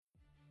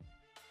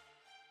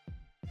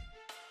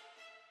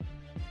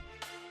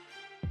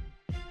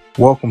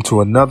Welcome to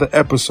another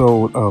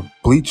episode of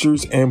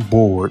Bleachers and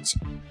Boards,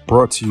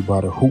 brought to you by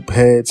the Hoop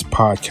Heads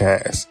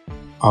podcast.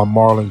 I'm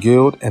Marlon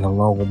Guild, and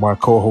along with my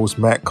co-host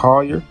Matt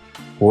Collier,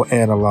 we'll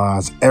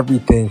analyze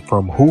everything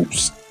from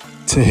hoops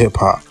to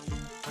hip-hop.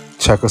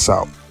 Check us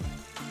out.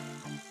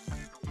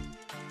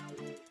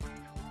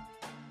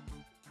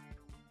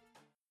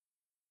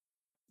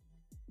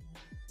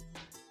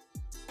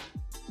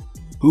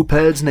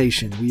 Hoopheads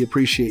Nation, we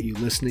appreciate you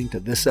listening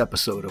to this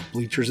episode of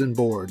Bleachers and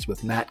Boards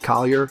with Matt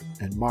Collier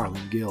and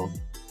Marlon Guild.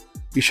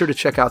 Be sure to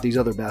check out these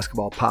other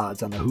basketball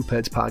pods on the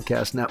Hoopheads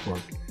Podcast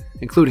Network,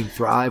 including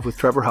Thrive with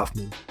Trevor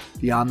Huffman,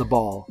 Beyond the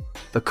Ball,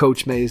 the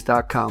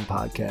CoachMaze.com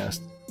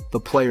podcast,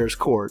 The Players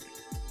Court,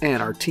 and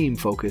our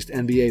team-focused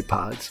NBA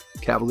pods,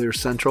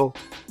 Cavaliers Central,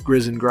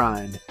 Grizz and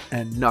Grind,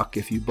 and Nuck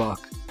If You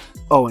Buck.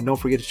 Oh, and don't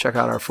forget to check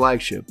out our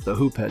flagship, the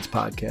Hoopheads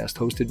podcast,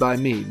 hosted by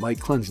me, Mike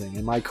Klinzing,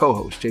 and my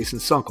co-host, Jason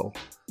Sunkel,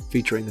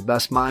 featuring the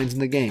best minds in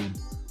the game,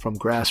 from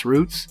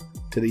grassroots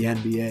to the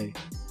NBA.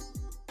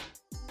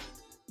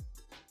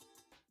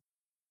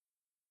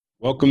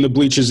 Welcome to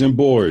Bleachers and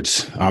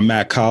Boards. I'm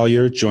Matt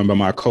Collier, joined by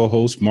my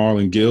co-host,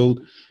 Marlon Guild,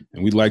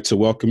 and we'd like to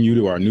welcome you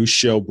to our new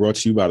show brought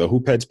to you by the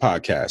Hoopheads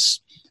podcast.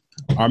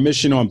 Our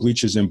mission on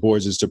Bleachers and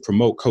Boards is to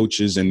promote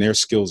coaches and their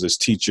skills as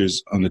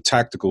teachers on the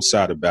tactical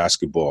side of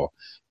basketball.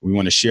 We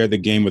want to share the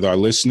game with our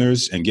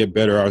listeners and get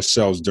better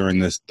ourselves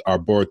during our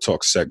board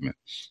talk segment.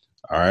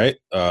 All right.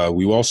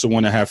 We also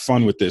want to have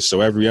fun with this. So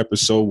every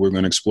episode, we're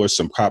going to explore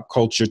some pop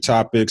culture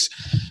topics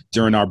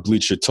during our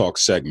Bleacher Talk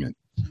segment.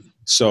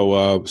 So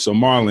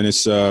Marlon,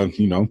 it's,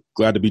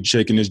 glad to be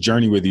taking this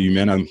journey with you,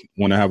 man. I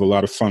want to have a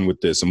lot of fun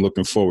with this. I'm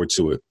looking forward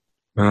to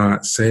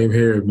it. Same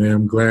here, man.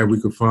 I'm glad we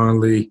could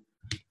finally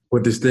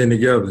put this thing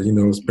together. You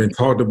know, it's been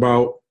talked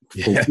about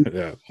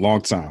for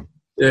long time.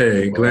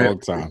 Yeah,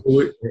 glad to do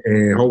it.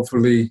 And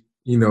hopefully,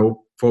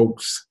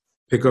 folks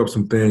pick up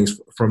some things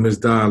from this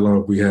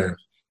dialogue we have.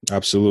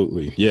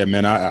 Absolutely. Yeah,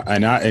 man.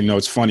 I know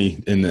it's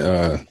funny in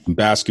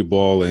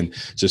basketball and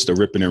just the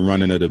ripping and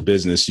running of the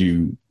business,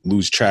 you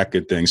lose track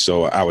of things.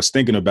 So I was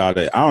thinking about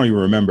it. I don't even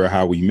remember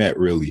how we met,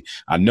 really.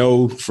 I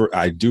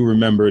do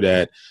remember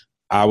that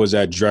I was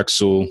at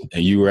Drexel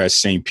and you were at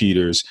St.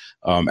 Peter's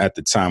at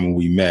the time when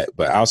we met.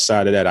 But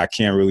outside of that, I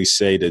can't really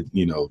say that,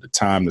 the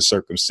time, the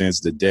circumstance,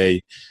 the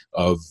day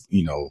of,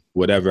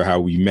 whatever, how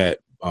we met.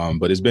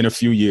 But it's been a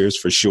few years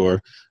for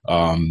sure,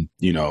 so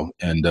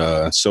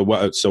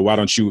why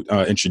don't you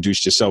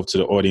introduce yourself to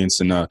the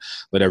audience and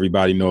let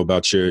everybody know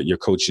about your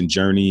coaching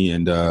journey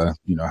and,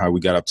 how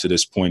we got up to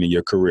this point in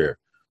your career.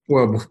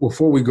 Well,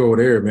 before we go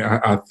there,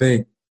 man, I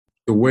think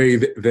the way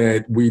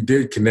that we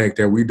did connect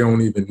that we don't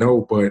even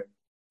know, but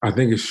I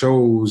think it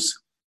shows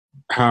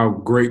how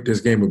great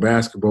this game of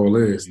basketball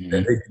is.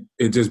 Mm-hmm.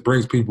 It just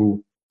brings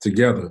people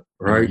together,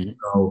 right?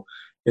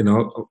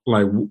 Mm-hmm.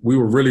 Like we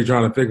were really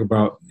trying to think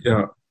about,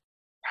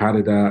 how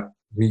did I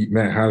meet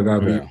Matt? How did I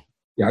meet?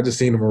 Yeah, I just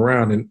seen him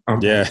around, and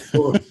I'm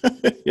sure.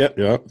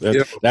 Yep.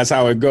 That's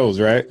how it goes,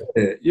 right?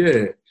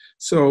 Yeah.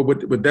 So,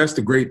 but that's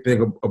the great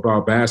thing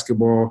about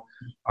basketball.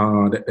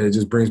 That it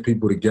just brings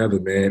people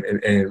together, man.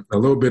 And a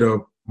little bit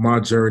of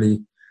my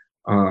journey.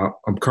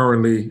 I'm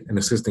currently an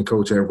assistant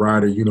coach at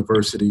Rider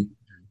University,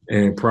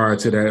 and prior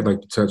to that, like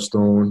you touched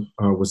on,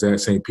 was at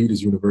St.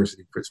 Peter's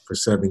University for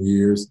 7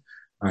 years.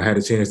 I had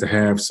a chance to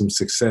have some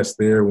success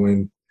there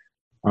when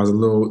I was a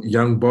little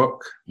young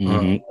buck.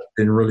 Mm-hmm.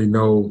 Didn't really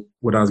know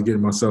what I was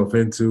getting myself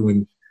into,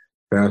 and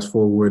fast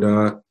forward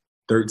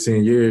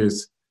 13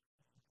 years,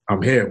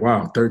 I'm here.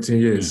 Wow,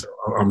 13 years.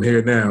 Mm-hmm. I'm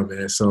here now,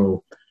 man.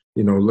 So,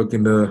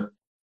 looking to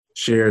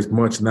share as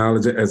much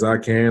knowledge as I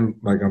can,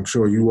 like I'm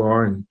sure you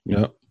are, and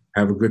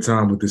have a good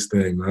time with this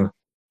thing, man.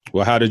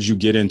 Well, how did you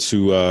get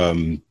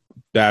into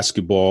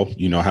basketball?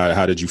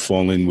 How did you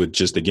fall in with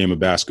just the game of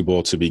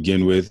basketball to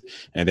begin with?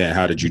 And then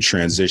how did you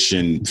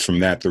transition from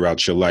that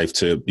throughout your life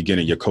to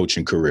beginning your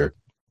coaching career?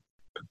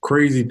 The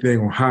crazy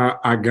thing on how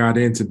I got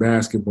into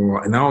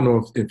basketball, and I don't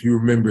know if you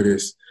remember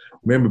this.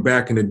 Remember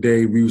back in the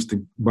day, we used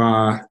to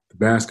buy the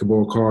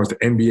basketball cards, the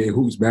NBA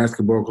Hoops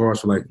basketball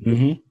cards for like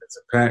mm-hmm. It's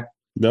a pack.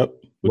 Yep,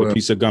 with a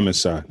piece of gum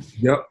inside.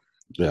 Yep.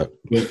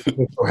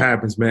 What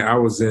happens, man, I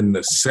was in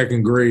the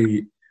second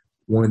grade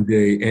one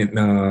day, and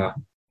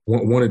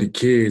one of the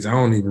kids, I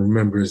don't even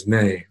remember his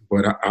name,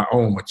 but I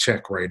owe him a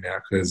check right now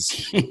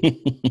because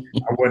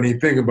I wasn't even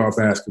thinking about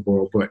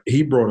basketball. But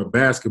he brought a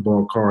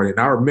basketball card, and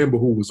I remember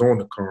who was on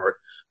the card.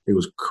 It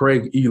was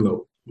Craig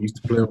Elo. He used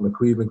to play on the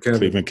Cleveland Cavaliers.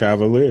 Cleveland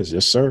Cavaliers,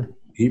 yes, sir.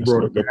 He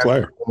brought a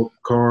basketball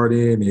card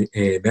in,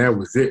 and that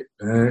was it,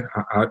 man.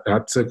 I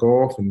took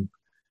off, and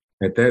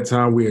at that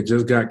time we had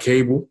just got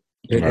cable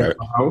in the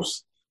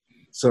house.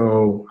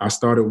 So I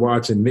started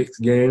watching Knicks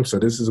games. So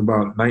this is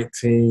about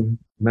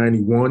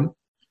 1991.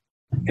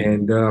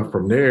 And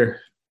from there,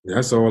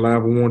 that's all I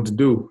ever wanted to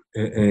do.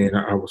 And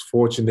I was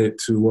fortunate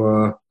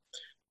to,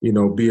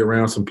 be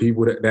around some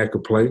people that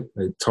could play.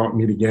 They taught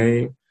me the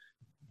game.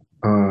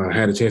 I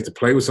had a chance to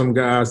play with some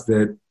guys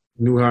that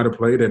knew how to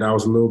play, that I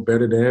was a little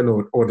better than,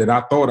 or that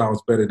I thought I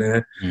was better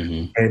than.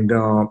 Mm-hmm.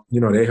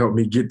 And, they helped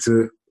me get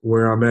to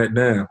where I'm at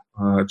now.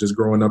 just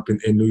growing up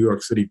in New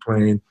York City,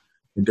 playing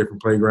in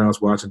different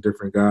playgrounds, watching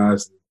different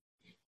guys.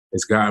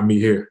 It's gotten me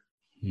here.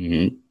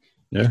 Mm-hmm.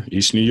 Yeah,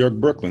 East New York,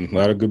 Brooklyn. A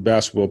lot of good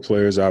basketball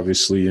players,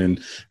 obviously, in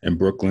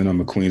Brooklyn.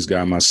 I'm a Queens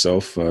guy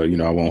myself. I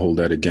won't hold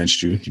that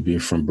against you being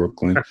from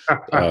Brooklyn.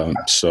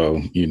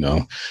 So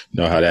know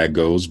how that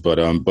goes. But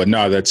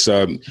no, that's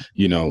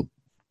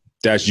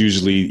that's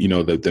usually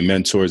the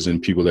mentors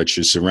and people that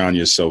you surround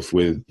yourself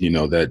with.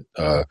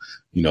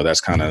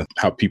 That's kind of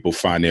how people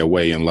find their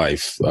way in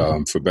life,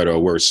 for better or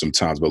worse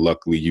sometimes. But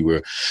luckily, you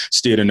were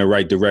steered in the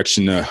right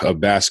direction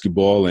of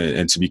basketball,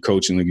 and to be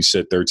coaching, like you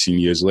said, 13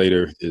 years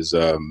later is.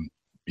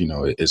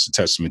 It's a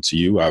testament to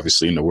you,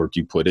 obviously, and the work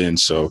you put in.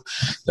 So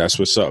that's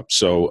what's up.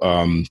 So,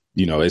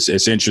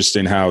 it's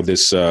interesting how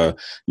this,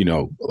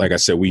 like I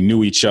said, we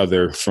knew each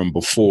other from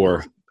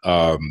before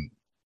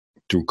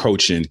through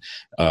coaching.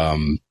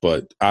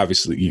 But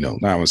obviously, I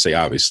don't want to say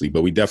obviously,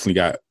 but we definitely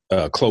got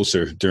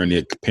closer during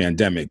the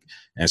pandemic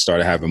and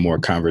started having more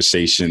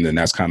conversation. And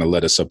that's kind of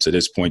led us up to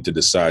this point to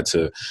decide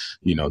to,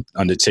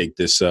 undertake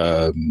this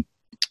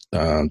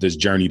this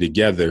journey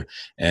together.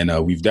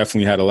 And we've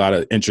definitely had a lot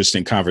of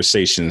interesting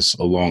conversations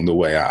along the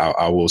way.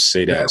 I will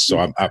say that.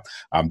 So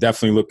I'm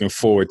definitely looking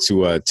forward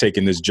to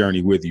taking this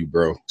journey with you,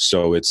 bro.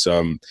 So it's,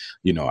 I'm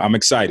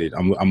excited.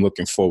 I'm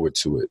looking forward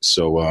to it.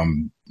 So,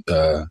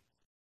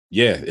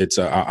 it's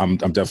I'm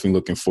definitely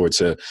looking forward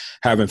to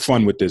having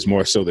fun with this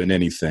more so than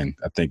anything.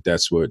 I think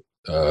that's what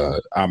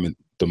I'm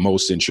the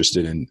most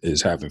interested in,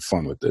 is having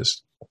fun with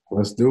this.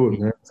 Let's do it,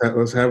 man.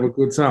 Let's have a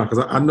good time,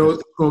 because I know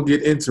it's going to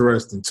get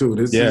interesting too.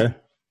 This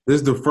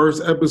is the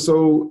first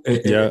episode,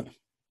 and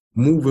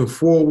moving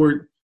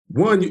forward.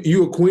 One,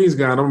 you a Queens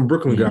guy, and I'm a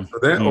Brooklyn guy, so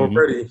that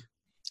already.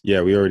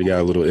 Yeah, we already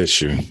got a little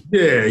issue.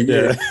 Yeah.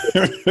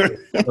 We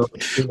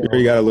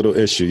already got a little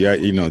issue. Yeah,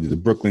 the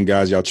Brooklyn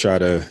guys, y'all try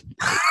to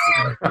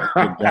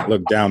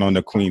look down on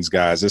the Queens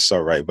guys. It's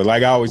all right. But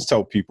like I always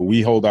tell people,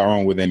 we hold our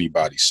own with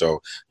anybody.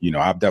 So,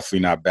 I'm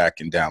definitely not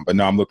backing down. But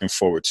no, I'm looking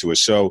forward to it.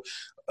 So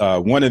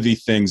one of the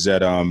things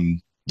that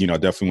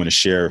definitely want to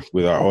share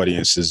with our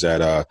audience is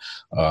that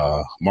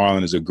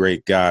Marlon is a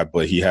great guy,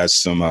 but he has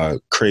some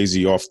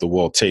crazy off the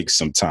wall takes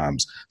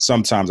sometimes.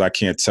 Sometimes I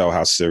can't tell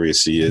how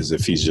serious he is,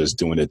 if he's just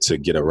doing it to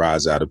get a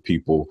rise out of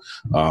people,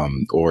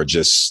 or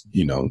just,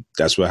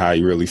 that's how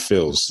he really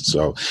feels.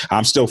 So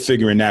I'm still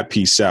figuring that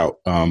piece out.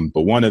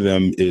 But one of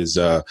them is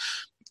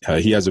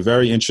he has a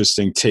very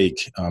interesting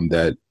take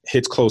that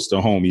hits close to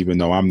home, even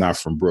though I'm not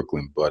from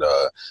Brooklyn. But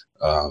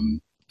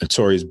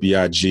Notorious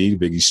B.I.G.,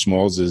 Biggie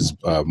Smalls, is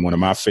one of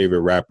my favorite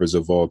rappers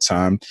of all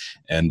time.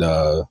 And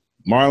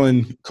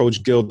Marlon,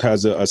 Coach Guild,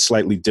 has a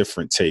slightly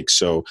different take.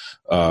 So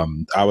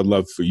I would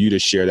love for you to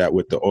share that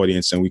with the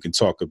audience, and we can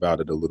talk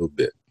about it a little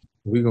bit.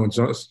 We're gonna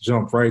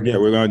jump right. Yeah,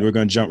 we're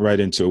gonna jump right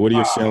into it. What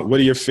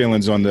are your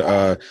feelings on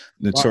the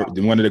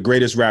one of the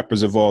greatest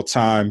rappers of all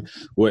time?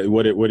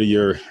 What are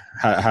your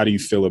how do you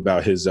feel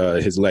about his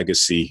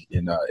legacy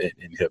in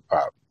hip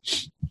hop?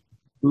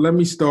 Let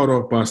me start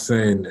off by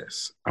saying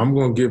this. I'm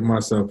going to give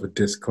myself a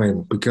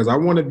disclaimer, because I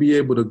want to be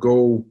able to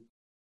go,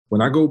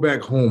 when I go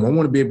back home, I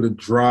want to be able to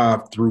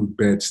drive through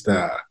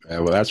Bed-Stuy. Yeah,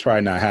 well, that's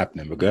probably not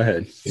happening, but go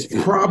ahead.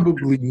 It's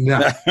probably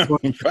not.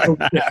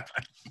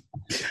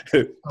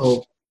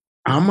 So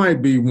I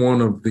might be one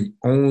of the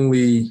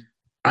only,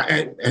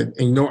 I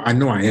know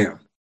I am.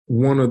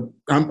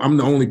 I'm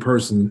the only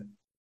person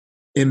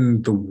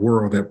in the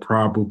world that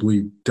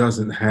probably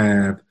doesn't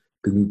have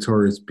the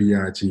Notorious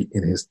B.I.G.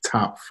 in his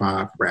top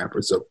 5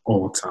 rappers of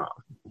all time.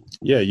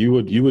 Yeah, you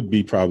would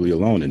be probably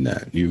alone in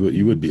that.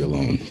 You would be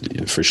alone,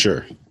 for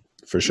sure.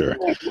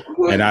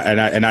 And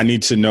I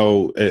need to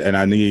know, and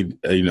I need,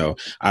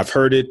 I've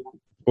heard it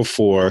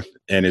before,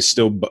 and it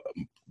still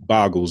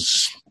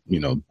boggles,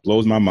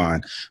 blows my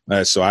mind.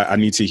 So I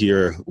need to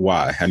hear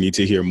why. I need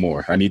to hear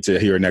more. I need to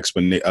hear an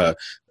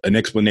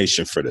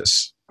explanation for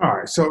this. All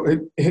right, so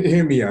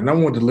hear me out. And I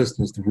want the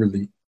listeners to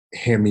really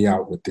hear me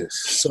out with this.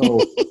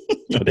 So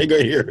they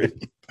gonna hear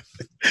it.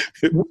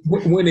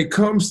 When it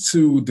comes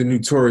to the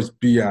Notorious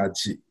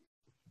B.I.G.,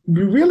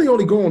 you're really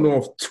only going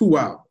off 2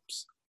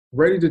 albums,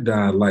 Ready to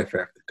Die and Life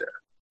After Death.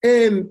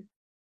 And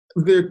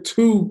they're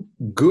 2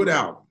 good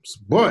albums.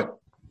 But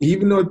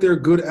even though they're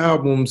good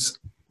albums,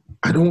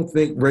 I don't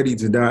think Ready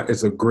to Die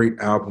is a great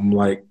album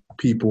like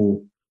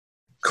people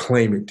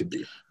claim it to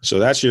be. So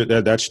that's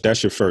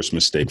your first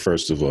mistake,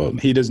 first of all.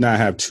 He does not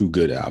have 2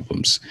 good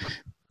albums.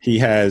 He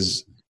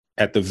has,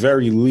 at the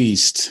very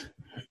least,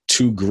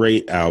 2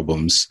 great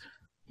albums.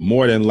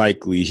 More than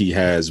likely, he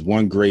has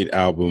 1 great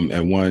album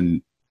and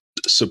 1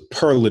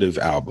 superlative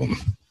album.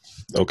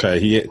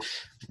 Okay,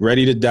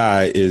 Ready to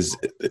Die is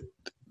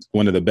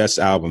one of the best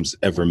albums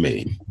ever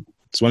made.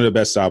 It's one of the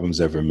best albums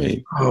ever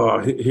made. Oh,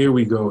 here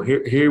we go.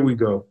 Here we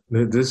go.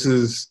 This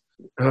is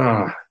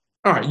all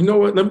right. You know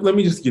what? Let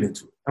me just get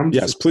into it.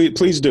 Yes,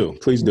 please do.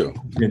 Please do.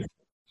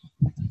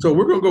 So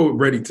we're gonna go with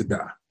Ready to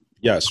Die.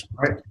 Yes.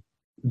 Right.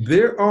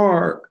 There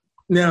are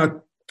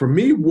now, for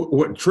me,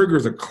 what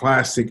triggers a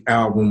classic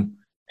album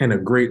and a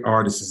great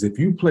artist is if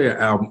you play an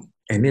album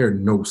and there are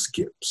no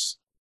skips.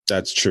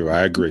 That's true.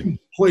 I agree.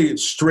 play it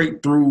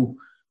straight through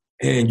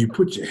and you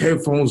put your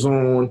headphones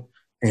on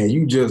and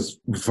you just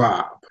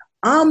vibe.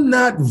 I'm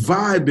not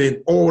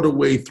vibing all the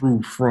way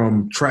through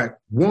from track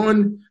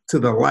 1 to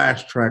the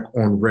last track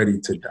on Ready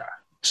to Die.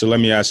 So let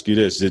me ask you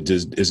this: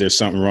 is there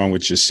something wrong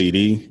with your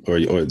CD, or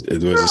was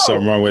there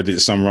something wrong with it?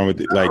 Something wrong with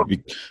it, like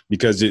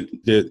because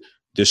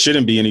there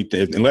shouldn't be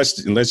anything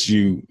unless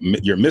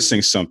you're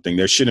missing something.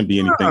 There shouldn't be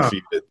anything for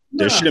you.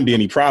 There shouldn't be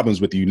any problems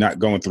with you not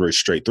going through it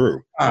straight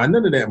through. None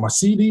of that. My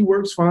CD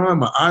works fine.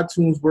 My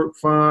iTunes work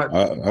fine.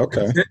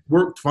 Okay, it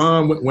worked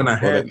fine when I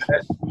had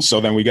that. So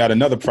then we got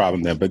another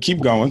problem then. But keep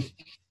going.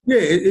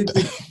 Yeah, it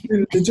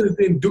just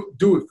didn't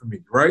do it for me,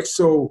 right?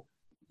 So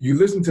you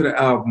listen to the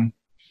album.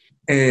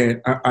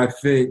 And I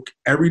think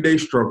Everyday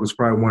Struggle is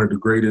probably one of the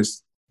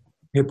greatest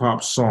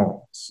hip-hop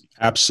songs.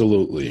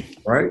 Absolutely.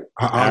 Right?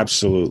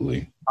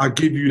 Absolutely. I'll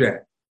give you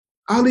that.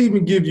 I'll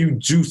even give you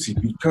Juicy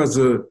because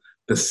of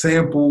the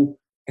sample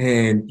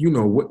and, you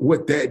know,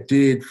 what that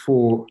did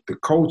for the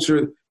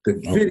culture. The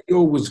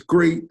video was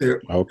great.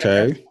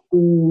 Okay.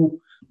 Cool.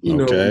 You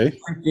know,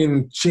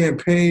 drinking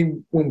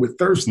champagne when we're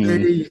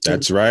thirsty.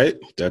 That's right.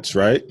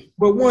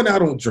 But one, I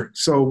don't drink.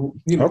 So,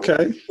 you know.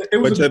 Okay.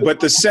 But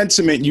the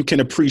sentiment you can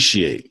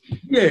appreciate.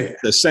 Yeah.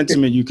 The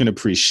sentiment you can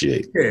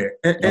appreciate. Yeah.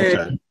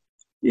 And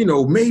you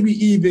know, maybe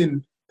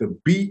even the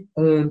beat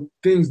on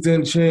Things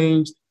Done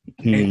Changed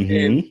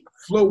and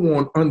flow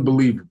on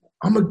Unbelievable.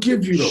 I'm going to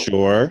give you those.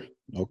 Sure.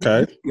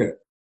 Okay. Yeah.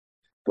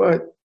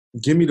 But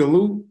Give Me the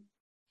Loot.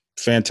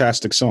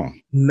 Fantastic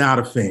song. Not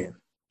a fan.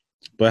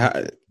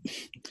 But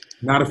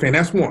not a fan.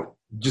 That's one.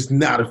 Just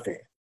not a fan.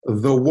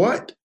 The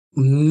What?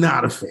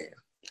 Not a fan.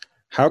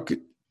 How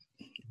could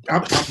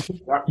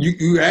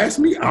you ask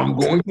me? I'm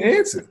going to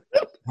answer.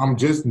 I'm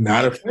just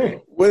not a fan.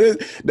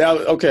 Now,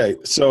 okay,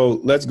 so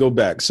let's go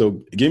back.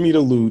 So, Give Me the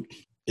Loot.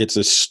 It's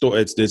a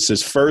story. It's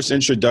his first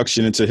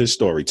introduction into his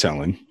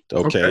storytelling.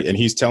 Okay, and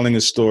he's telling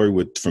a story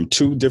from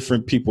two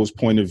different people's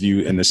point of view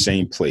in the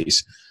same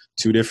place.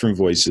 Two different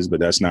voices, but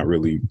that's not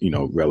really,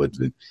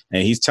 relevant.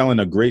 And he's telling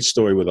a great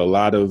story with a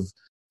lot of,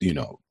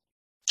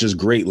 just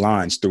great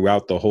lines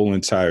throughout the whole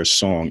entire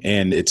song.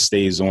 And it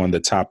stays on the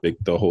topic,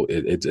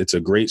 it's a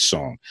great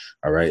song.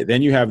 All right.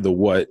 Then you have The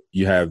What?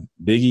 You have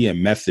Biggie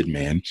and Method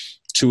Man,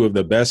 two of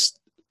the best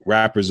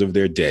rappers of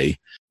their day,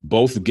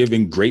 both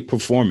giving great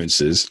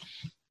performances.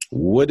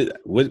 What is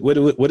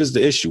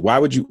the issue? Why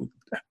would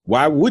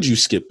you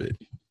skip it?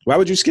 Why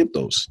would you skip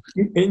those?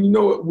 And you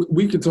know what?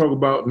 We can talk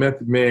about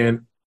Method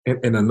Man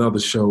in another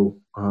show,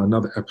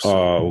 another episode.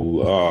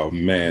 Oh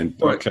man.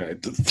 But, okay.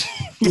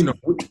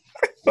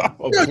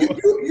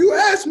 You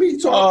asked me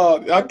to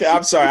talk. Oh, okay.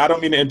 I'm sorry. I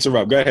don't mean to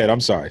interrupt. Go ahead.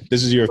 I'm sorry.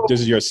 This is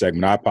your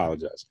segment. I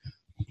apologize.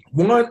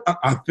 One,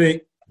 I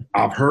think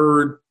I've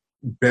heard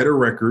better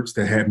records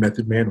that had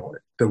Method Man on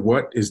it. The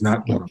What is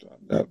not one of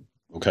them.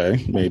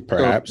 Okay, maybe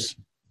perhaps.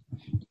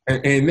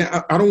 And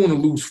I don't want to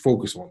lose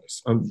focus on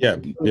this.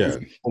 Yeah.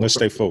 Let's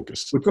stay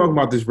focused. We're talking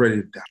about this Ready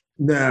to Die.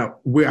 Now,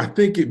 where I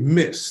think it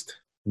missed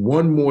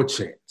One More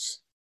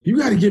Chance. You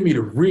got to give me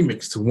the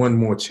remix to One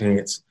More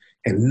Chance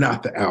and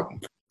not the album.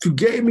 If you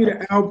gave me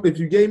the album, if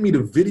you gave me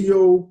the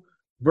video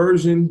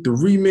version, the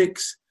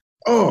remix,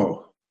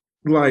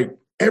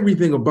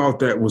 everything about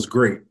that was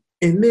great.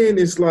 And then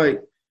it's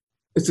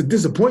a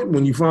disappointment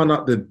when you find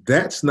out that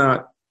that's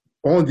not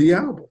on the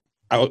album.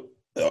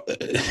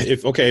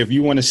 If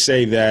you want to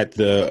say that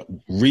the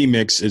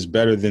remix is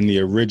better than the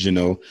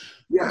original,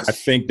 yes. I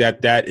think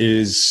that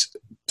is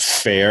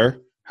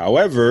fair.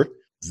 However,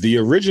 the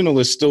original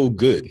is still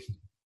good.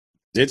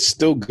 It's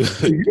still good.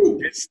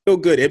 It's still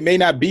good. It may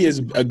not be as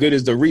good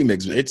as the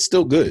remix, but it's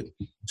still good.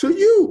 To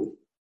you.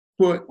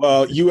 But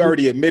you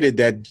already admitted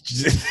that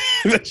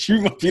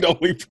you might be the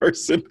only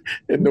person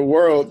in the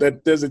world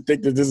that doesn't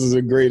think that this is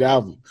a great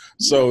album.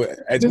 So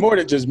it's more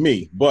than just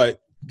me.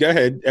 But go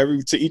ahead.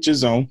 To each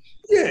his own.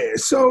 Yeah.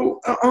 So,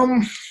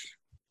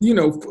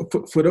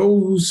 for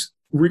those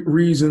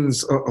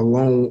reasons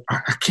alone,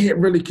 I can't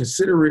really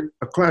consider it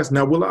a classic.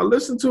 Now, will I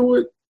listen to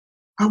it?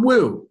 I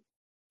will.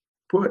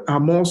 But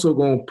I'm also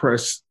going to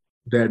press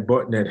that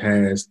button that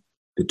has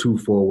the 2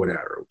 forward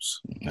arrows.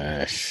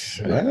 I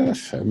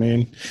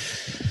mean,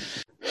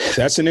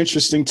 that's an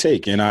interesting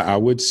take. And I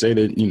would say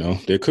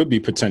that, there could be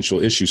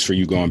potential issues for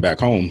you going back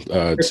home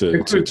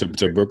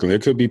to Brooklyn. There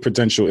could be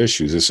potential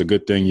issues. It's a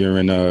good thing you're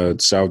in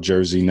South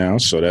Jersey now.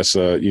 So that's,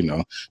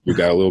 you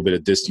got a little bit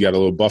of this, you got a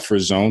little buffer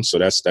zone. So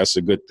that's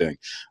a good thing.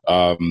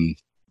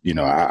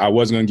 I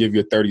was going to give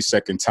you a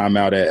 30-second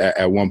timeout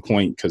at one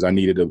point because I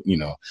needed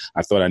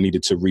I thought I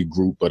needed to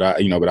regroup, but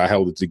I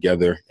held it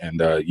together and,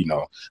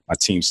 my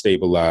team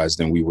stabilized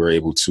and we were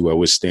able to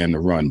withstand the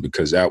run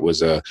because that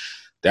was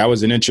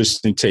an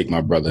interesting take,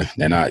 my brother.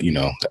 And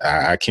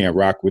I can't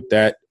rock with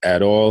that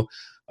at all.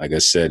 Like I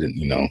said,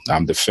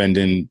 I'm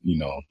defending,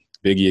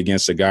 Biggie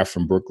against a guy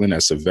from Brooklyn.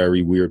 That's a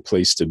very weird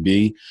place to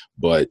be,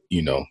 but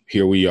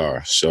here we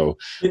are. So,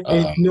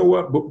 and you know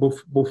what?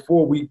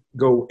 Before we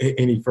go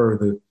any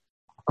further,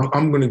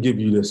 I'm going to give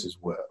you this as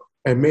well,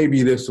 and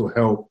maybe this will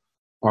help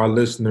our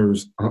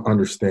listeners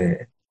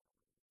understand,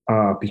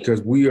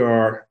 because we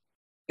are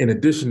in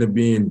addition to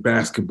being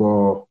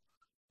basketball,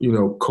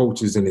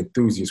 coaches and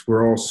enthusiasts,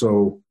 we're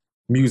also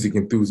music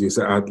enthusiasts,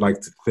 I'd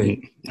like to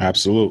think.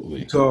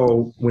 Absolutely.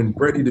 So when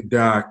Ready to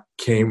Die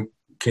came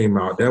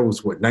out, that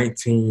was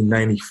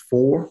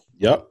 1994?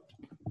 Yep.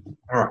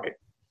 All right.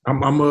 I'm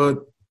going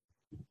to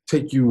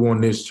take you on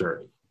this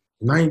journey.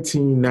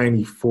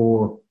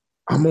 1994,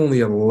 I'm only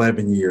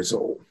 11 years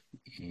old.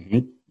 Mm-hmm.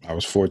 I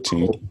was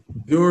 14. So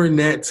during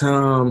that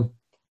time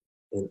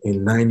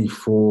in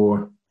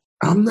 94,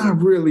 I'm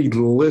not really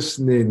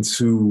listening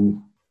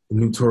to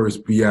Notorious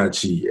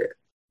B.I.G. yet.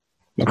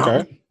 Okay.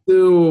 I'm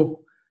still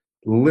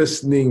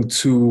listening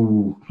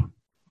to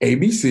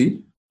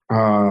ABC,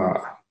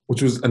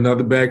 which was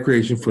another Bad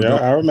Creation for them.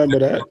 I remember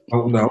that.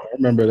 Oh no, I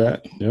remember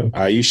that. Yeah,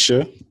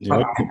 Aisha.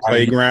 Yeah,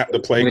 the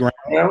playground.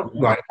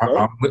 Like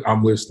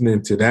I'm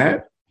listening to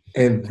that,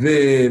 and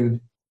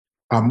then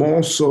I'm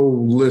also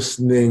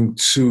listening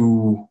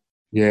to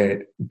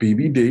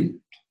BBD.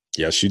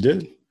 Yes, you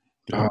did.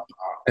 Yeah.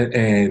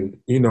 And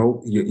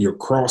your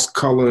cross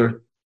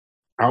color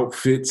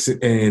outfits,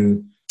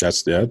 and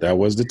that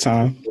was the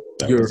time.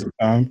 That was the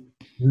time.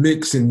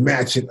 Mix and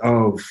matching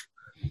of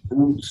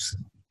groups,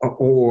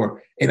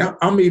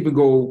 I'm even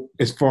go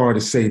as far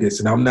to say this,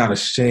 and I'm not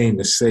ashamed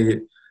to say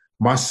it.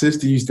 My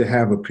sister used to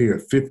have a pair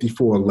of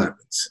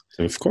 5411s.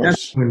 Of course.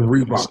 That's when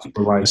Reeboks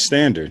were like a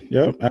standard.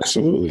 Yep,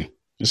 absolutely.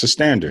 It's a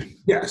standard.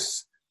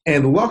 Yes.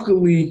 And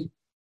luckily,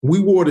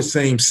 we wore the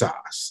same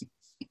size.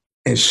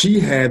 And she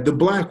had the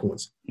black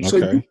ones. Okay. So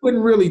you couldn't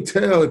really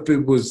tell if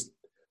it was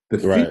the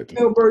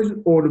female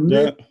version or the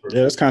male version.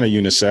 Yeah, it's kind of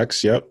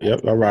unisex. Yep.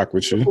 I rock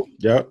with you.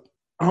 Yep.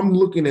 I'm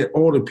looking at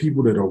all the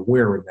people that are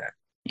wearing that.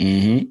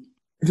 Mm-hmm.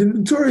 The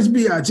Notorious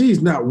B.I.G.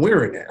 is not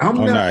wearing that.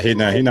 He's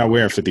not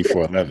wearing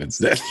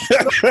 5411s.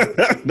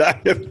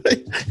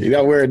 He's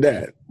not wearing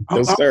that.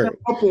 No, sir.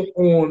 I'm up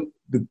on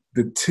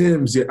the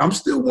Timbs yet. I'm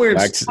still wearing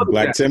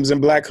black Timbs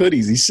and black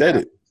hoodies. He said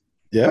it.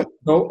 Yeah.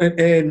 No,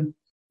 and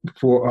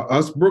for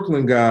us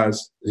Brooklyn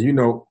guys,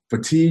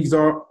 fatigues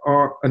are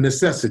a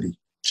necessity.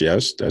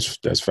 Yes,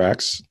 that's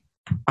facts.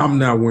 I'm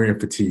not wearing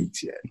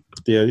fatigues yet.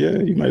 Yeah,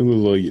 you might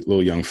be a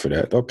little young for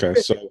that. Okay,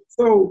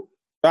 so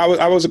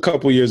I was a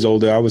couple years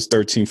older. I was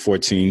 13,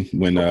 14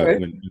 when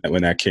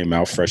that came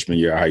out, freshman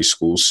year of high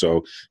school.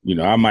 So,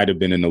 I might have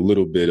been in a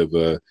little bit of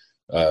a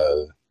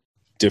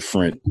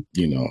different,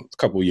 a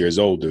couple years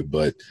older.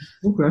 But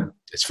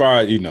as far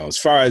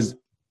as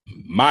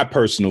my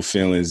personal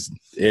feelings,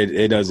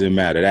 it doesn't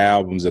matter. That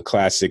album's a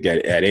classic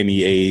at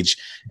any age,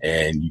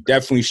 and you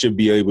definitely should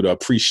be able to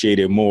appreciate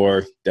it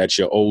more that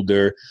you're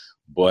older.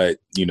 But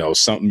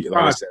something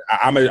like I said,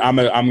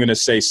 I'm gonna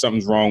say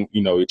something's wrong,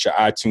 with your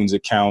iTunes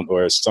account,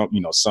 or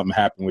something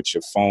happened with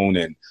your phone,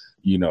 and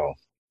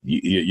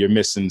you're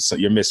missing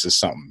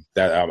something.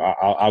 That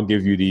I'll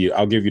give you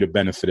the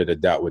benefit of the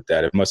doubt with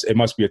that. It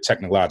must be a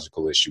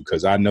technological issue,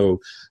 because I know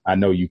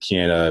you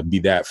can't be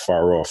that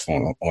far off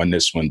on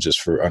this one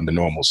just for under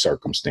normal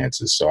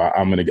circumstances. So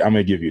I'm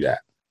gonna give you that.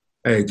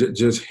 Hey,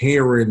 just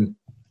hearing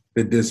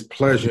the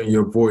displeasure in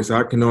your voice,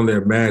 I can only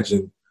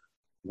imagine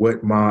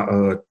what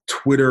my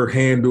Twitter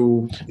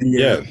handle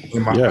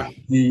and my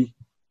IG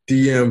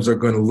DMs are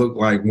going to look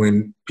like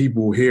when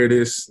people hear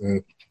this.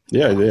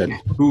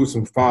 Do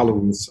some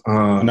followings.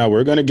 No,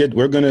 we're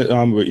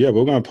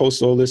gonna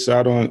post all this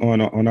out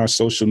on our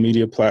social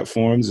media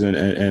platforms,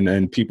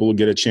 and people will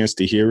get a chance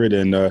to hear it.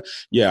 And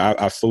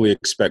I fully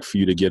expect for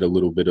you to get a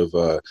little bit of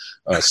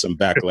some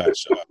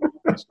backlash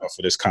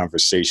for this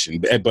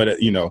conversation.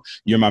 But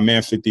you're my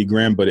man, 50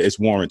 grand, but it's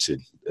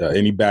warranted.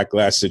 Any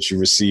backlash that you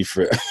receive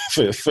for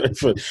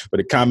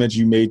the comments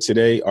you made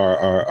today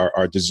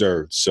are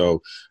deserved.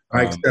 So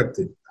I accept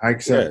it.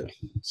 it.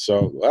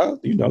 So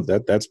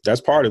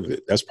that's part of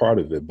it. That's part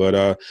of it.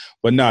 But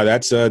no,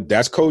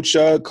 that's Coach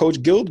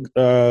Guild.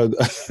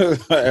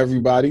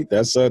 Everybody,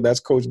 that's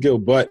Coach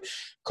Guild. But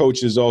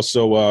Coach is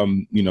also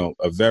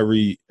a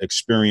very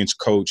experienced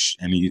coach,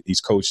 and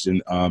he's coached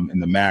in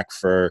the MAC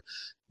for.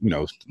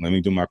 Let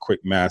me do my quick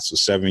math. So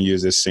 7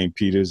 years at St.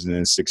 Peter's, and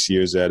then 6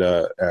 years at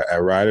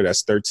Rider.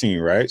 That's 13,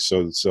 right?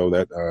 So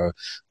that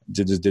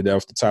just did that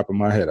off the top of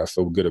my head. I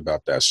feel good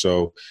about that.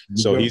 So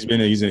he's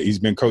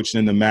been coaching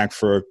in the MAC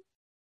for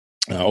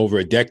over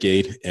a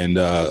decade, and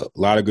a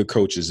lot of good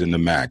coaches in the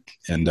MAC,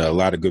 and a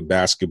lot of good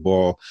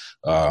basketball.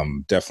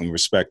 Definitely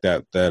respect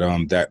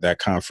that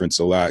conference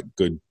a lot.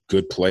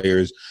 Good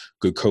players,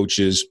 good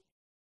coaches.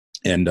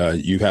 And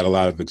you've had a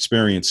lot of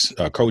experience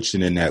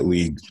coaching in that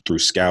league through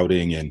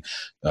scouting and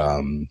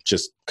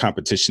just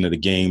competition of the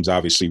games,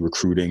 obviously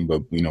recruiting.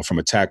 But, from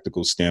a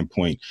tactical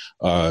standpoint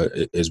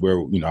is where,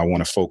 I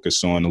want to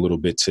focus on a little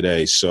bit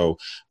today. So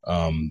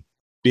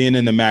being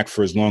in the MAC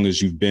for as long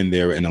as you've been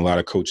there, and a lot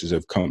of coaches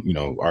have come,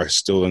 are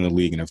still in the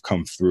league and have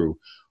come through,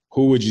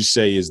 who would you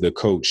say is the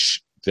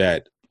coach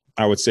that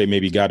I would say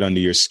maybe got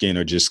under your skin,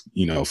 or just,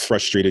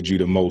 frustrated you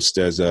the most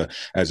as a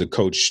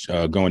coach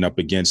going up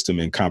against them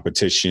in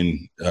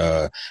competition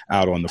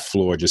out on the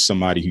floor? Just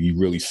somebody who you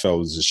really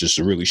felt is just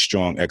a really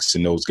strong X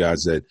and O's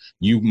guys that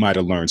you might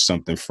have learned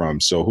something from.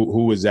 So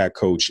who is that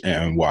coach,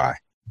 and why?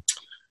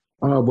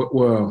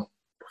 Well,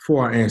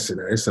 before I answer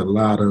that, it's a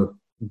lot of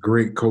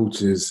great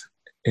coaches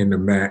in the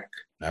MAC.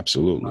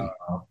 Absolutely.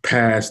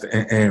 Past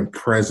and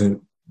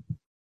present.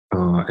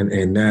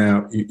 And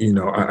now,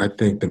 I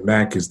think the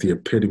MAC is the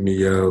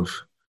epitome of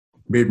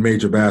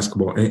mid-major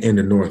basketball in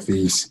the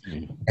Northeast.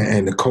 Mm-hmm.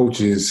 And the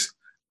coaches,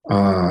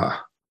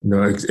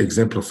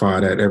 exemplify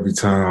that every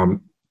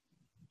time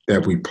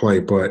that we play.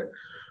 But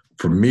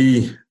for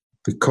me,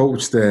 the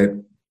coach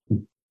that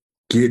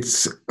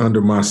gets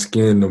under my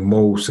skin the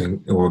most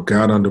or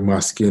got under my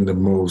skin the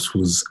most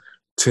was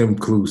Tim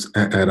Cluse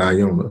at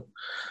Iona.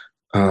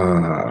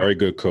 Very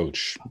good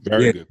coach.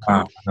 Very good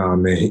coach.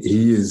 Man,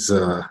 he is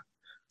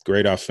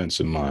great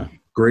offensive mind.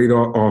 Great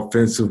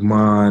offensive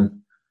mind.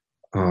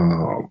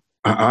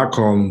 I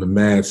call him the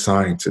mad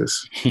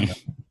scientist.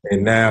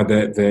 And now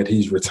that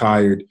he's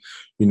retired,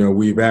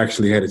 we've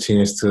actually had a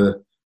chance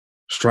to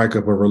strike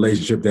up a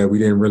relationship that we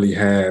didn't really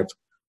have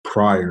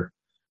prior.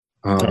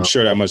 I'm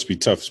sure that must be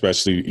tough,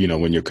 especially,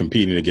 when you're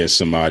competing against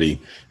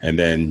somebody and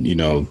then,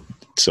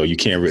 so you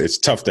can't, it's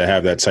tough to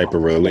have that type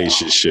of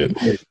relationship.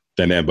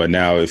 But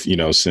now if,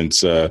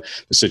 since the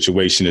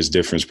situation is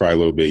different, it's probably a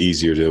little bit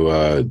easier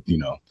to,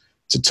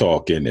 to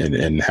talk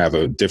and have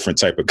a different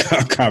type of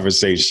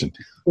conversation.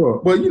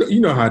 Well, you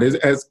know how it is.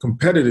 As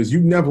competitors,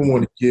 you never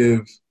want to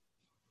give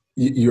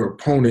your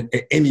opponent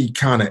any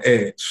kind of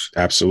edge.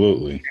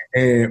 Absolutely.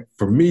 And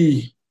for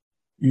me,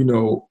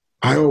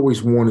 I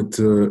always wanted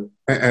to,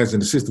 as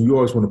an assistant, you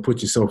always want to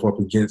put yourself up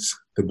against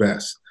the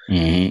best.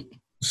 Mm-hmm.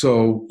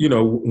 So,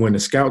 when the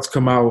scouts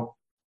come out,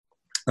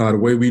 the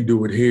way we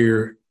do it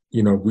here,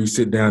 we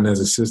sit down as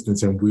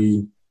assistants and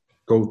we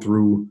go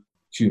through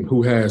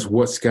who has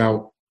what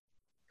scout.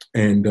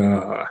 And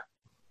I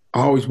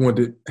always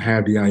wanted to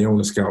have the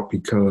Iona scout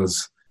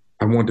because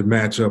I wanted to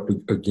match up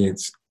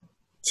against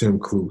Tim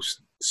Cluse.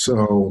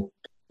 So,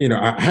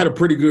 I had a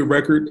pretty good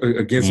record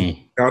against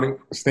a scouting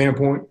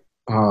standpoint,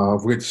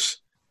 which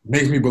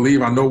makes me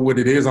believe I know what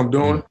it is I'm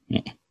doing.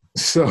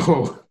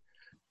 So,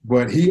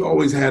 but he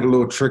always had a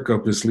little trick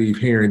up his sleeve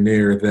here and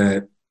there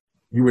that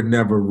you were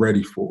never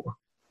ready for.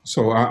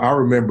 So I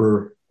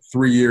remember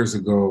 3 years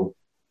ago,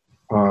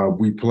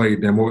 we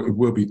played them, or it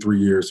will be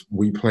 3 years,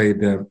 we played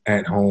them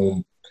at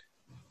home,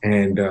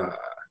 and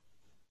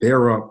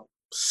they're up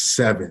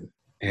 7.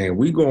 And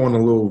we go on a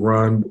little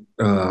run.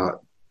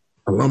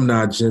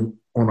 Alumni gym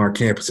on our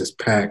campus is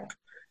packed.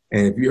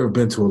 And if you've ever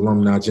been to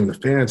alumni gym, the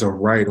fans are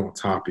right on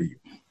top of you.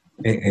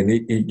 And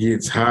it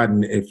gets hot.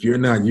 And if you're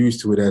not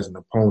used to it as an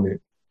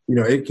opponent,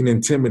 it can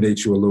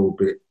intimidate you a little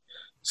bit.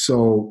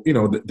 So,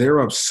 they're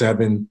up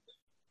 7.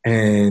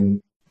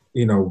 And,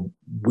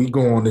 we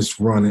go on this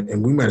run,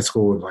 and we might have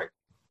scored like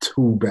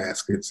 2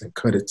 baskets and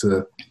cut it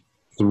to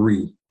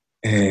 3.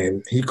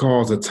 And he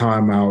calls a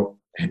timeout,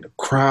 and the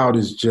crowd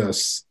is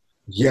just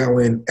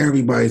yelling.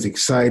 Everybody's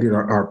excited.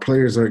 Our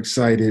players are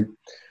excited.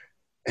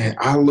 And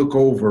I look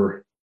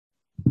over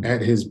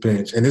at his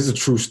bench, and this is a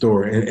true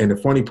story. And the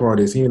funny part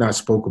is he and I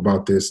spoke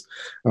about this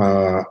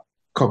a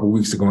couple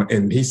weeks ago,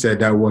 and he said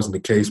that wasn't the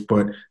case.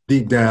 But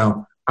deep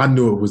down, I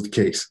knew it was the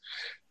case.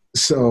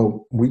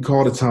 So we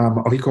called a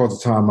timeout. He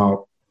calls a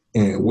timeout,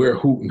 and we're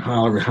hooting,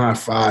 hollering,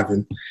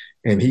 high-fiving.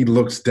 And he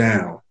looks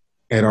down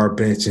at our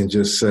bench and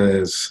just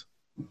says,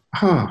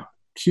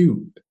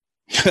 cute.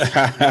 It's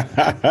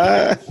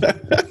a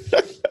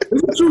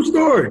true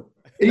story.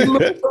 He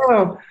looks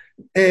down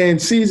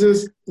and sees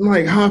us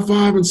like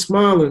high-fiving,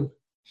 smiling,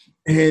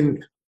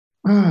 and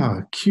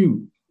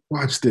cute.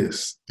 Watch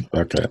this.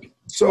 Okay.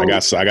 So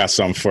I got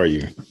something for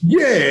you.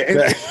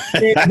 Yeah.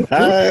 And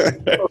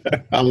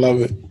I love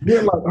it.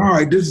 They're like, all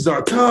right, this is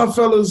our time,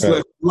 fellas.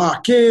 Let's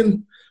lock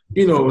in.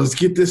 Let's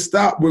get this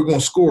stop. We're going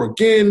to score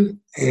again,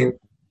 and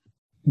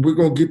we're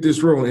going to get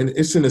this rolling. And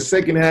it's in the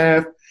second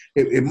half.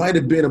 It might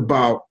have been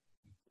about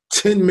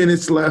 10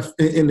 minutes left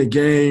in the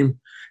game,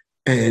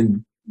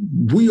 and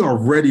we are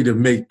ready to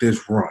make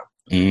this run.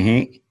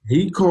 Mm-hmm.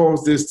 He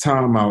calls this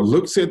timeout,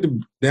 looks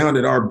down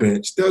at our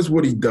bench, does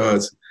what he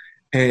does.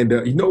 And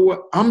you know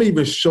what? I'm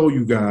even show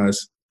you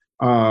guys,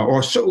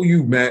 or show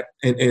you, Matt,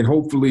 and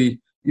hopefully,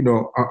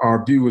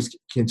 our viewers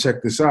can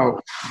check this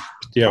out.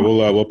 Yeah,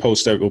 we'll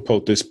post that. We'll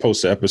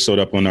post the episode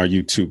up on our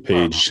YouTube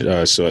page,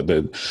 so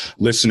the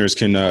listeners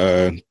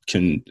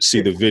can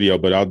see the video.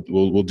 But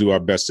we'll do our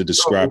best to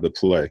describe the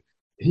play.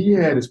 He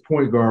had his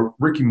point guard,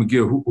 Ricky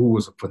McGill, who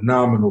was a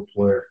phenomenal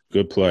player.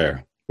 Good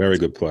player, very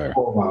good player.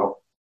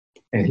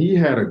 And he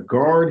had a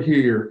guard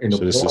here in the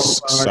so this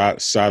is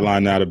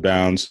sideline out of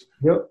bounds.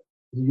 Yep.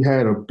 He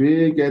had a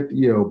big at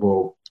the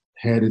elbow,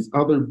 had his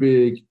other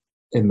big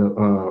in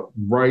the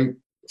right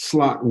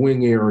slot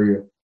wing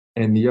area,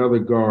 and the other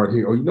guard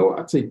here. Oh, you know what?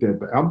 I take that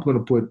back. I'm going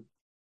to put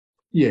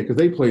because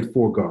they played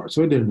 4 guards,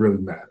 so it didn't really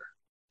matter.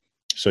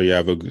 So you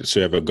have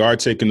a guard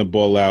taking the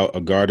ball out,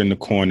 a guard in the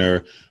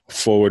corner,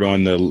 forward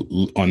on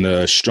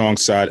the strong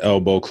side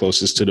elbow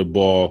closest to the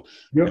ball,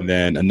 and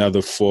then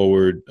another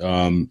forward,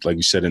 like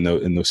you said, in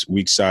the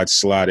weak side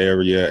slot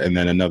area, and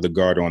then another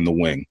guard on the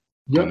wing,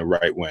 on the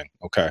right wing.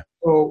 Okay.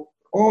 So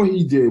all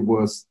he did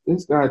was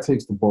this guy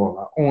takes the ball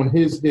out on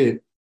his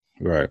hit.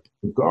 Right.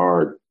 The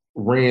guard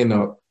ran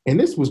up And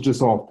this was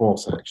just all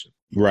false action.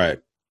 Right.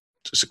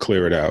 Just to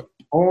clear it out.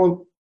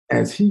 All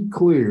as he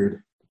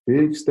cleared,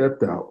 Big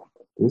stepped out.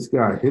 This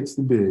guy hits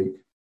the Big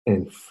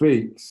and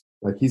fakes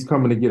like he's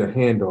coming to get a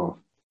handoff.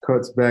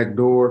 Cuts back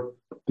door.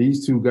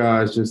 These two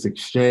guys just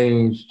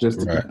exchange just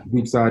to get the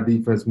weak side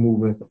defense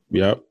moving.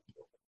 Yep.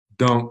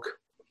 Dunk.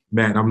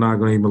 Matt, I'm not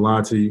going to even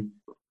lie to you.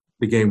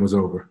 The game was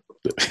over.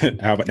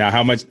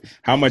 How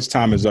much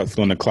time is up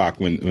on the clock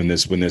when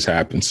this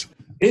happens?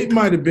 It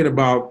might have been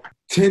about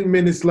 10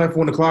 minutes left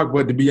on the clock,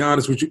 but to be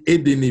honest with you,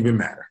 it didn't even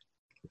matter.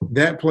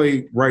 That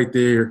play right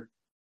there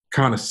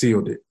kind of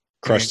sealed it.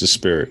 Crushed the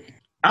spirit.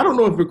 I don't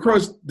know if it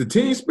crushed the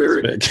team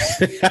spirit.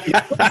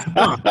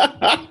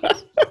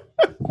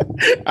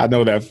 I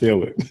know that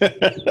feeling.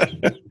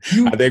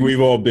 I think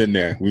we've all been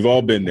there.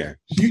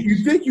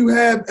 You think you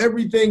have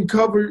everything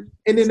covered,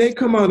 and then they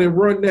come out and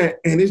run that,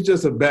 and it's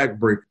just a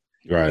backbreaker.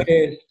 Right.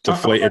 And it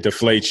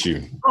deflates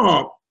you.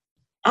 Oh,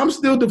 I'm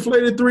still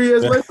deflated 3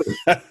 years later. 3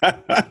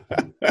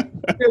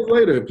 years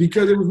later,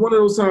 because it was one of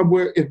those times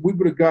where if we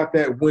would have got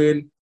that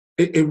win,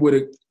 it would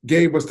have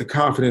gave us the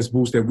confidence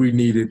boost that we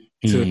needed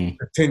to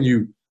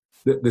continue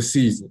the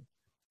season.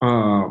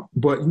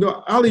 But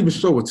I'll even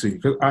show it to you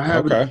because I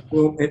have it on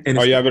film.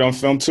 And you have it on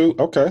film too?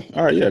 Okay.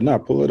 All right. Yeah. No,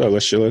 pull it up.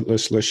 Let's share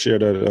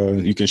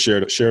that. You can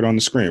share it on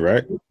the screen,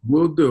 right?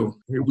 We'll do.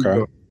 Here we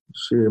go.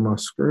 Share my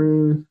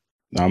screen.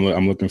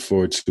 I'm looking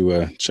forward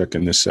to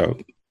checking this out.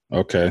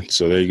 Okay,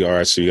 so there you go. All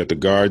right, so you got the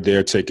guard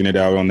there taking it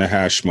out on the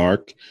hash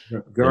mark. So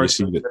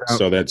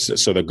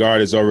the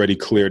guard is already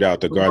cleared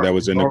out. The guard that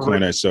was in the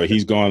corner, so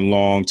he's gone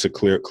long to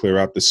clear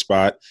out the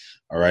spot.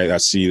 All right, I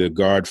see the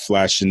guard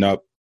flashing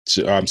up.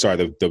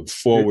 The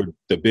forward,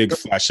 the big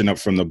flashing up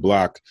from the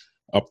block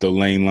up the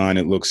lane line.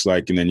 It looks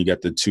like, and then you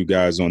got the two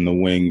guys on the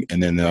wing,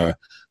 and then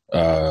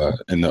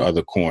in the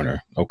other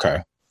corner.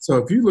 Okay. So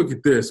if you look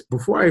at this,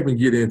 before I even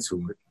get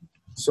into it.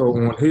 So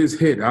on his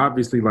hit,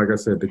 obviously, like I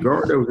said, the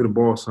guard that was in the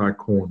ball side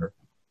corner,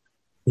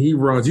 he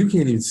runs. You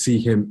can't even see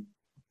him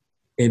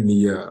in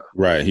the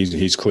right.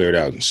 He's cleared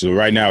out. So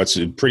right now it's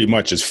pretty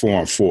much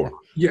 4-on-4.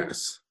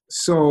 Yes.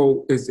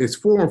 So it's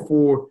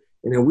 4-on-4,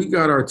 and then we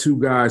got our two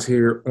guys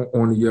here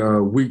on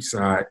the weak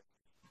side.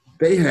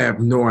 They have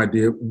no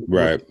idea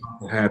what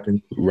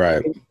happened.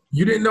 Right.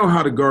 You didn't know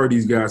how to guard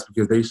these guys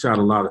because they shot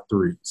a lot of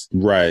threes.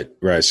 Right.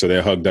 So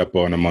they're hugged up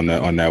on them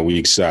on that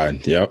weak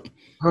side. Yep.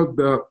 Hugged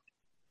up.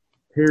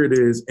 Here it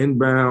is,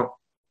 inbound.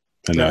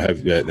 And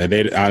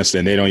they honestly,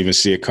 they don't even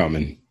see it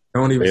coming.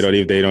 They don't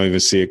even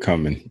see it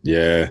coming.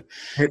 Yeah,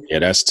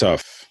 that's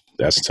tough.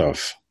 That's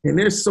tough. And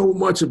there's so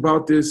much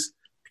about this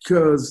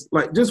because,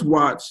 just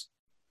watch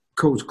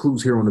Coach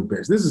Klutz here on the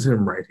bench. This is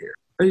him right here.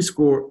 They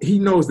score. He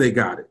knows they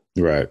got it.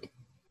 Right.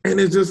 And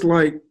it's just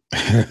like.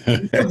 Yeah, yeah.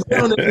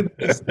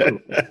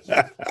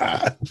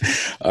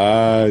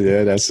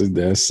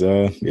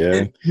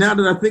 Now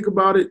that I think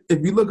about it,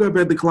 if you look up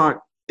at the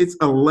clock, it's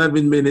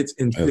 11 minutes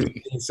and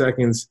 15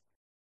 seconds.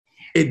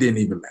 It didn't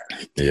even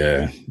matter.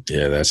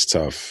 Yeah, that's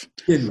tough.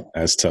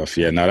 That's tough.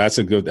 Yeah, no, that's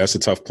a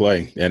tough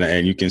play.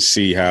 And you can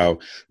see how,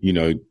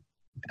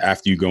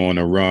 after you go on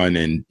a run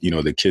and,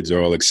 the kids are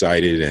all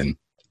excited and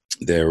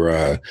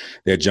they're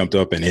jumped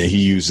up and he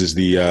uses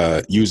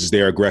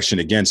their aggression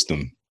against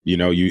them.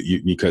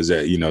 Because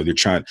they're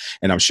trying,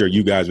 and I'm sure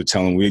you guys were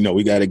telling we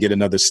got to get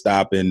another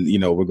stop, and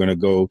we're gonna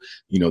go,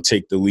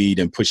 take the lead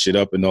and push it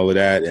up and all of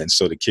that, and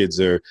so the kids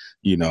are,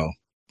 and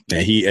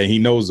he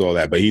knows all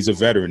that, but he's a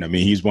veteran. I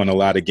mean, he's won a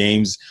lot of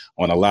games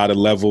on a lot of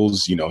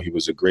levels. He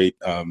was a great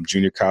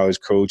junior college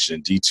coach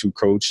and D2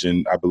 coach,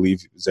 and I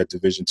believe he was at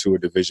Division II or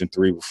Division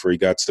III before he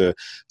got to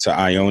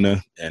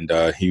Iona, and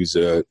he was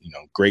a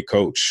great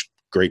coach.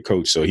 Great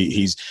coach. So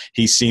he's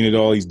seen it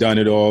all. He's done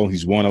it all.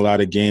 He's won a lot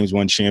of games,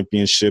 won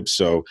championships.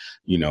 So,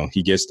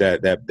 he gets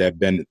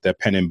that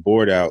pen and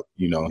board out,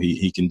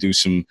 he can do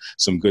some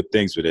good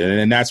things with it.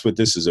 And that's what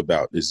this is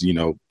about is,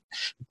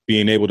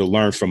 being able to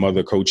learn from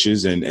other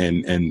coaches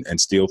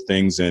and steal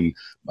things and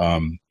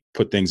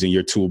put things in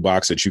your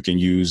toolbox that you can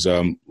use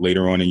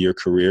later on in your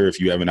career. If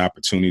you have an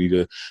opportunity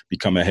to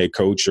become a head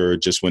coach or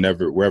just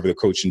wherever the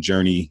coaching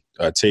journey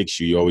takes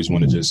you, you always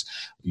want to just,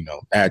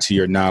 add to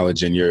your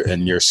knowledge and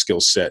your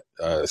skill set,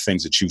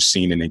 things that you've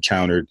seen and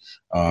encountered,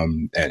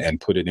 and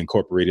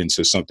incorporate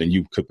into something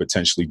you could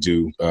potentially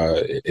do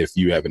if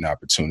you have an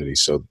opportunity.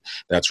 So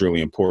that's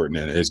really important.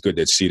 And it's good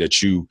to see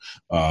that you,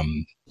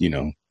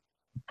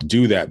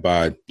 do that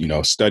by,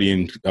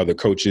 studying other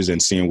coaches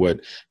and seeing what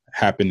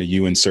happened to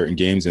you in certain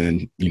games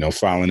and,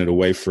 filing it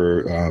away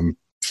for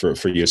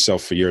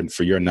yourself, for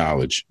your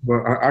knowledge.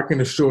 Well, I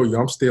can assure you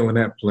I'm stealing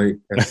that play.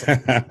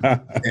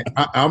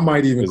 I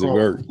might even call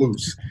it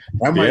loose.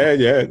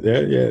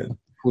 Yeah.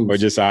 Or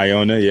just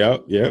Iona.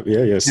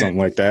 Yep. Something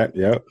like that.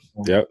 Yep.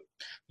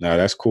 No,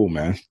 that's cool,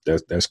 man.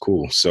 That's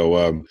cool.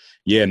 So,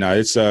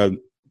 it's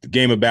the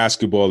game of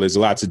basketball. There's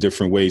lots of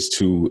different ways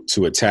to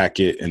attack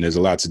it, and there's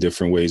lots of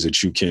different ways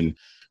that you can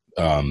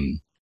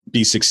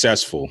be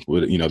successful.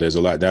 There's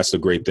a lot. That's the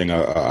great thing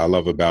I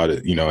love about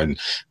it. And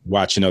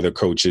watching other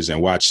coaches and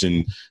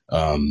watching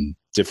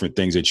different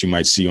things that you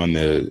might see on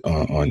the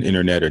on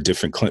internet or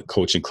different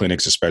coaching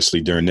clinics,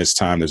 especially during this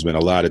time. There's been a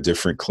lot of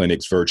different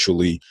clinics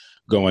virtually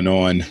going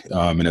on,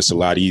 and it's a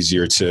lot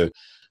easier to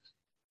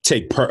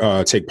take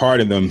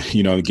part in them.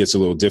 It gets a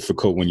little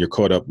difficult when you're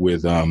caught up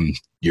with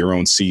your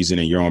own season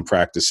and your own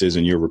practices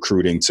and your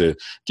recruiting to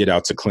get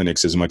out to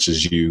clinics as much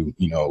as you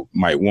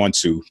might want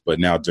to. But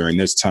now during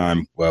this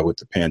time, with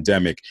the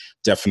pandemic,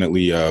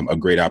 definitely a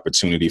great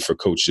opportunity for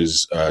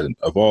coaches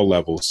of all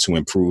levels to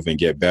improve and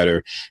get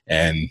better.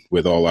 And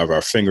with all of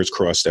our fingers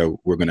crossed that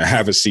we're going to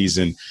have a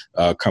season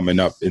coming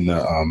up in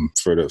the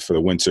for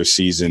the winter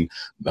season,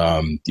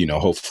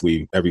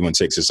 hopefully everyone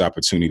takes this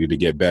opportunity to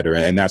get better.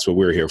 And that's what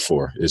we're here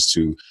for, is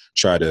to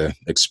try to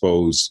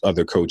expose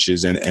other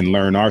coaches and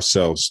learn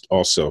ourselves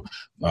also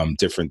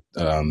different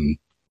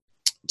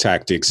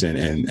tactics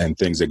and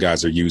things that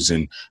guys are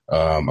using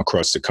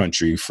across the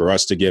country for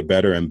us to get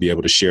better and be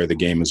able to share the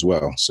game as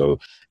well. So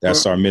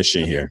that's our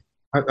mission here.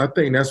 I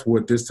think that's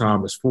what this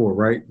time is for,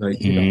 right? Like,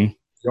 the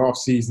off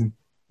season,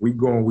 we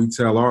go and we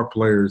tell our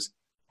players,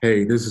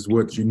 hey, this is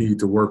what you need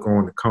to work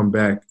on to come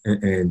back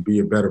and be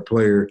a better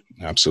player.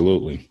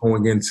 Absolutely.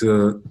 Going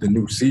into the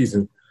new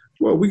season.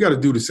 Well, we got to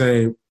do the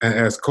same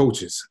as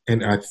coaches.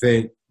 And I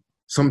think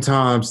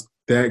sometimes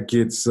that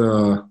gets,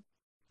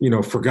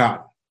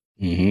 forgotten.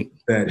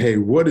 That, hey,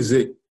 what is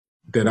it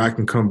that I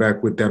can come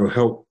back with that'll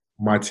help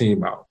my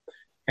team out?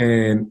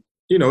 And,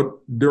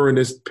 during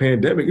this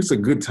pandemic, it's a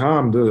good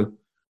time to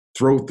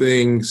throw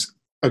things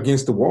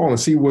against the wall and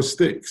see what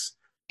sticks.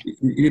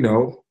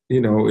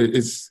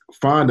 It's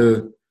fine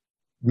to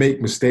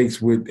make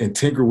mistakes and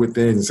tinker with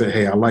things and say,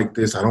 hey, I like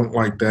this, I don't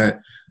like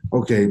that.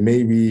 Okay,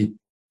 maybe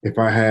if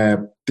I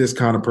have this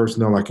kind of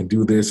personnel, I can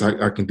do this,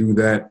 I can do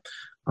that.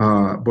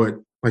 But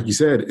like you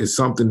said, it's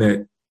something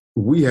that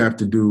we have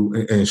to do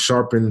and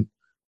sharpen,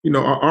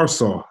 our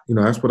saw.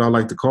 That's what I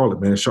like to call it,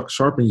 man.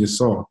 Sharpen your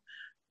saw.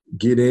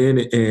 Get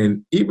in,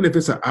 and even if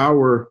it's an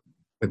hour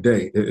a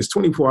day, it's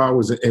 24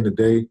 hours in a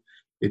day.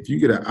 If you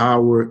get an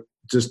hour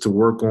just to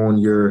work on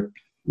your,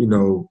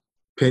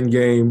 pen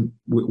game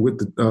with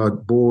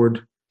the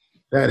board,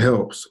 that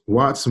helps.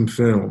 Watch some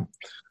film.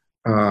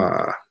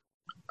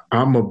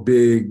 I'm a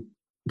big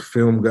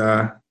film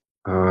guy,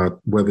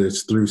 whether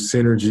it's through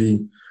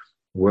Synergy,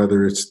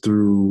 whether it's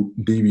through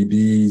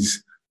DVDs.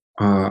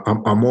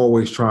 I'm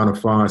always trying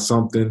to find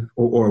something,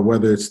 or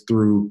whether it's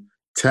through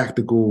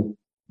tactical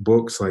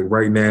books. Like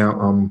right now,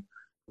 I'm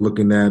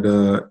looking at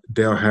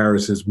Dale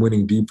Harris's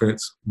Winning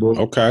Defense book.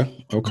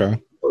 Okay.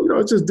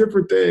 It's just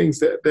different things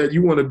that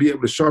you want to be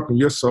able to sharpen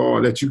your saw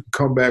that you can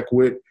come back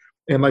with.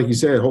 And like you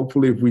said,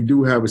 hopefully if we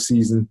do have a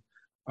season,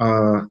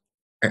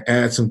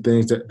 add some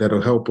things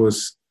that'll help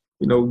us,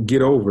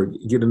 get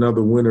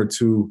another win or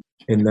two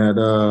in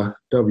that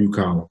W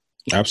column.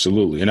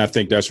 Absolutely. And I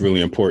think that's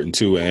really important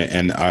too.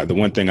 And the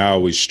one thing I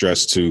always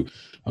stress to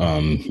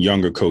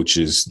younger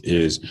coaches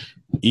is,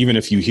 even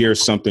if you hear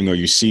something or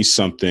you see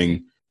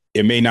something,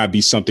 it may not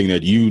be something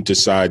that you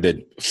decide that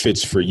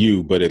fits for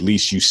you, but at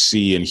least you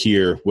see and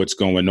hear what's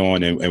going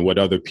on and what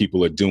other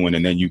people are doing.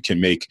 And then you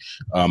can make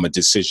a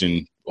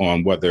decision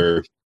on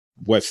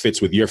what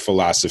fits with your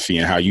philosophy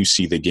and how you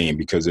see the game,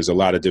 because there's a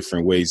lot of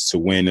different ways to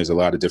win. There's a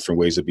lot of different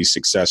ways to be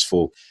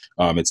successful.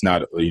 It's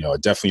not,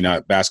 definitely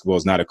not, basketball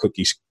is not a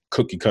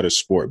cookie cutter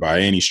sport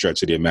by any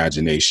stretch of the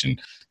imagination.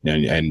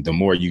 And the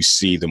more you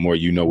see, the more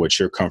you know what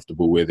you're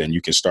comfortable with, and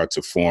you can start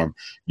to form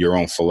your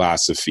own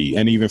philosophy.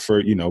 And even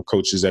for,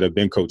 coaches that have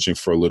been coaching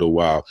for a little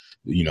while,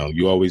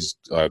 you always,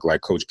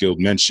 like Coach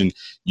Guild mentioned,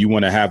 you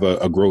want to have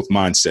a growth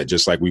mindset,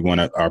 just like we want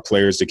our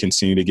players to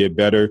continue to get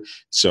better.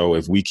 So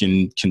if we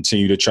can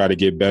continue to try to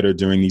get better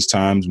during these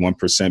times,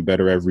 1%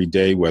 better every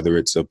day, whether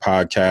it's a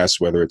podcast,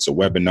 whether it's a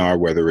webinar,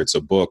 whether it's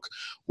a book,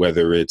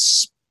 whether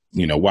it's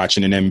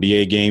watching an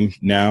NBA game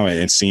now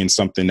and seeing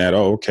something that,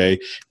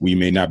 we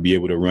may not be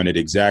able to run it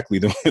exactly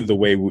the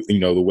way,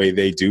 the way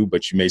they do,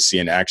 but you may see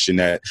an action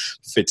that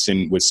fits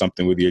in with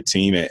something with your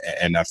team.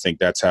 And I think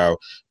that's how,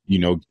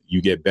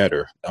 you get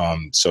better.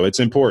 So it's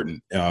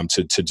important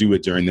to do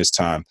it during this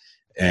time.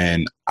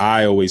 And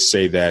I always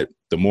say that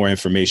the more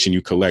information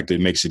you collect,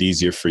 it makes it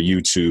easier for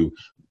you to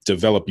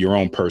develop your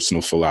own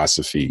personal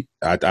philosophy.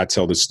 I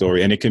tell the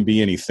story, and it can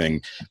be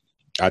anything.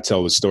 I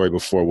tell the story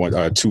before,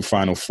 2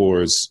 Final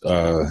Fours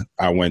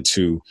I went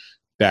to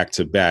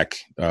back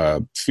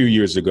a few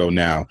years ago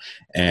now,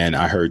 and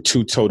I heard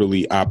 2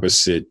 totally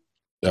opposite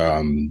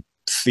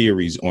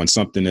theories on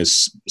something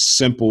as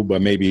simple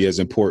but maybe as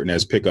important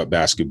as pickup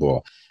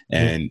basketball.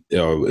 And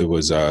it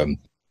was, I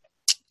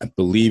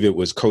believe it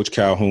was Coach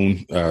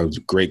Calhoun,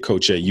 great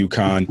coach at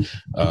UConn,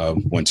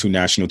 won 2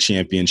 national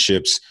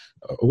championships.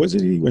 Was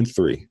it he won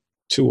 3?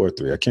 2 or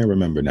 3. I can't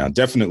remember now.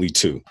 Definitely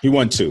 2. He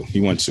won 2.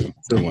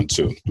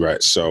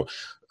 Right. So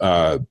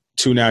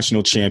 2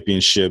 national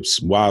championships,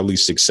 wildly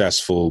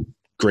successful,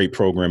 great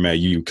program at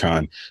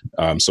UConn.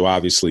 So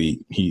obviously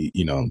he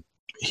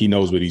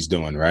knows what he's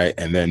doing. Right.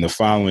 And then the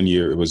following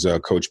year, it was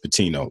Coach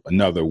Pitino,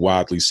 another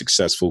wildly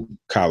successful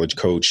college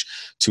coach,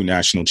 2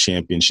 national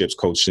championships,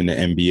 coached in the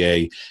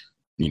NBA.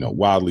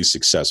 wildly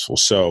successful.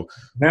 So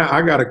now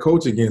I got to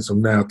coach against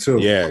him now too.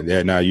 Yeah.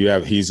 Now you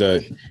have he's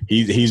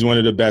one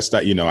of the best.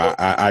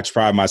 I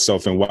pride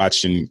myself in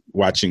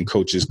watching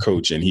coaches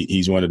coach, and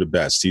he's one of the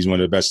best. He's one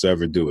of the best to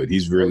ever do it.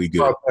 He's really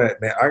good. About that,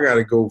 man, I got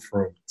to go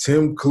from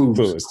Tim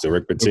Cluess to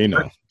Rick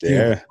Pitino.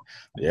 Yeah.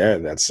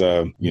 That's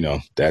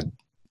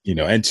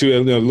and two a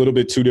little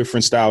bit two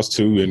different styles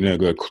too.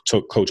 And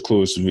Coach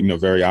Cluess,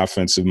 very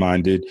offensive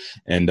minded,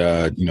 and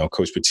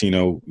Coach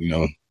Pitino,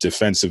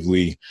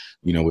 defensively,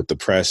 with the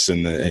press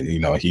and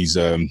he's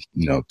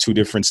two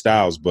different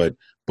styles, but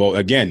both,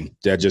 again,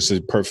 that just is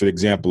a perfect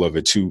example of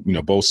it. Two,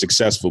 both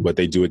successful, but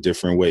they do it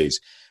different ways.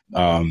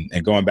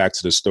 And going back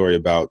to the story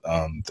about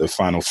the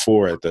Final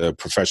Four at the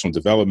Professional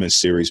Development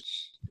Series,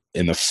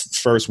 in the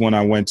first one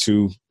I went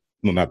to,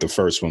 well, not the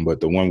first one, but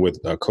the one with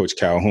Coach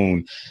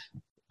Calhoun.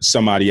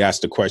 Somebody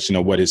asked the question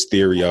of what his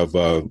theory of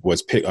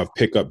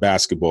pickup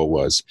basketball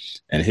was,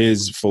 and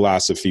his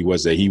philosophy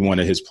was that he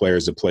wanted his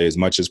players to play as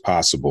much as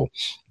possible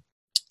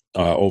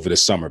over the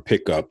summer.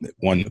 Pickup,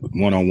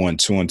 1-on-1,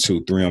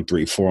 2-on-2, 3-on-3,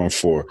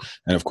 4-on-4,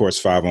 and of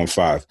course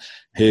 5-on-5.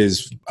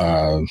 His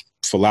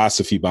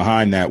philosophy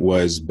behind that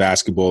was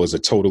basketball is a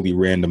totally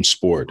random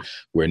sport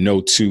where no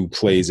two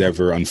plays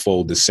ever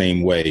unfold the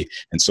same way,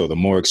 and so the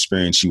more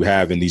experience you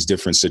have in these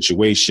different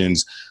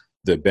situations,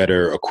 the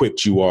better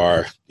equipped you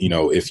are,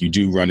 if you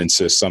do run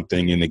into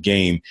something in the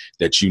game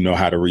that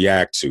how to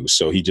react to.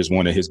 So he just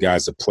wanted his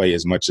guys to play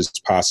as much as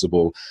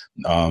possible,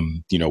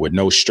 with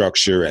no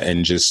structure,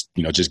 and just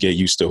get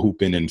used to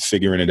hooping and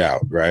figuring it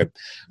out, right?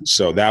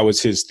 So that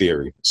was his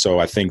theory. So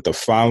I think the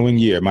following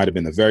year, it might have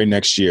been the very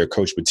next year,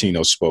 Coach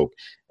Pitino spoke,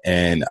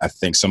 and I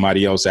think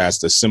somebody else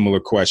asked a similar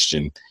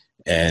question,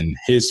 and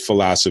his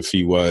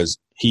philosophy was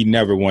he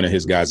never wanted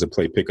his guys to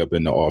play pickup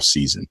in the off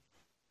season.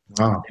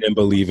 Wow. He didn't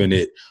believe in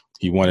it.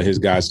 He wanted his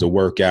guys to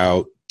work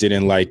out,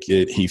 didn't like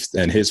it.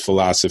 And his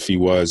philosophy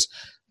was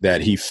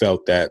that he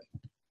felt that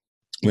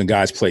when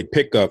guys played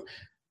pickup,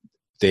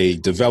 they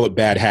develop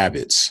bad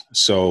habits.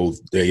 So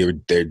they're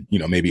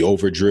maybe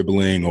over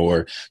dribbling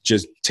or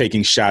just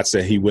taking shots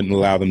that he wouldn't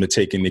allow them to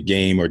take in the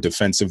game, or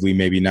defensively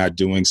maybe not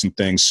doing some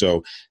things.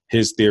 So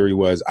his theory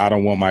was, I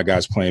don't want my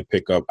guys playing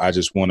pickup. I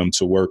just want them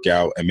to work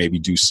out and maybe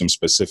do some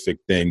specific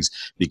things,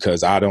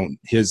 because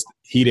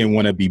he didn't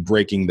want to be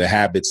breaking the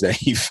habits that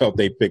he felt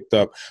they picked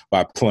up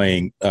by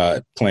playing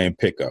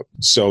pickup.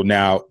 So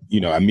now,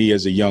 me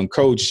as a young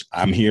coach,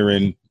 I'm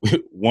hearing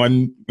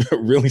one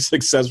really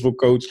successful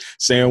coach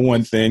saying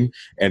one thing,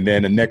 and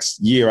then the next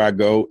year I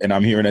go and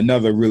I'm hearing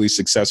another really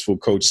successful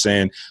coach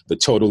saying the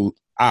total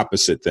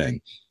opposite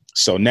thing.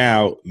 So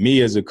now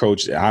me as a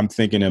coach, I'm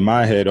thinking in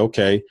my head,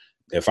 okay,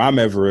 if I'm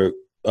ever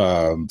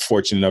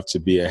fortunate enough to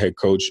be a head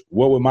coach,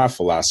 what would my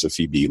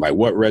philosophy be? Like,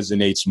 what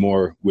resonates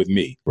more with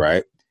me,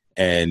 right?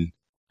 And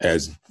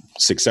as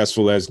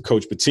successful as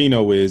Coach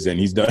Pitino is, and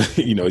he's done,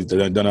 he's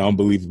done an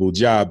unbelievable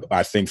job,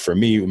 I think for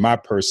me, my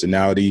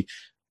personality,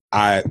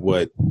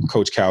 what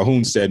Coach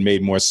Calhoun said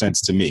made more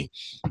sense to me.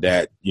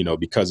 That,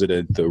 because of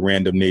the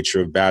random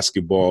nature of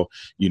basketball,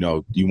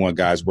 you want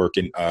guys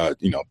working,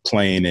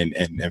 playing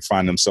and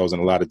find themselves in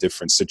a lot of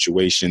different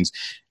situations.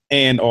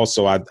 And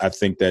also, I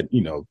think that,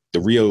 the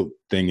real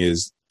thing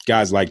is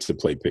guys like to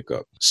play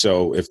pickup.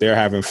 So if they're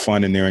having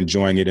fun and they're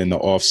enjoying it in the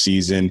off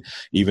season,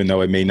 even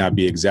though it may not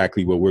be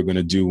exactly what we're going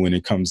to do when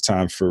it comes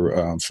time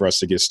for us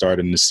to get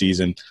started in the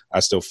season, I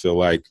still feel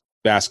like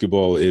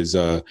basketball is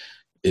a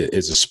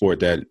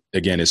sport that,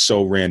 again, is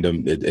so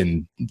random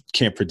and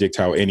can't predict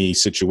how any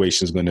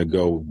situation is going to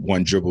go.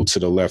 One dribble to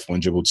the left,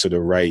 one dribble to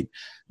the right.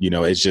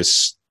 It's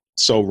just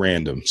so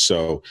random.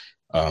 So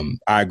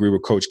I agree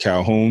with Coach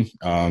Calhoun.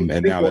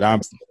 And now that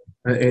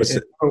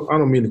I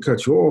don't mean to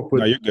cut you off, but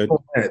no, you're good.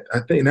 I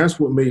think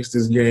that's what makes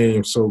this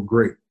game so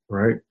great,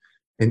 right?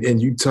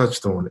 And you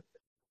touched on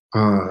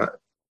it.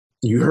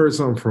 You heard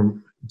something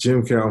from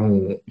Jim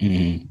Calhoun.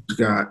 Mm-hmm. He's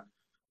got,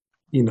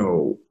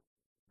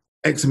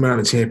 X amount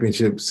of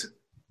championships,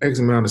 X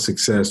amount of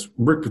success.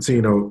 Rick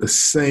Pitino, the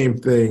same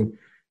thing.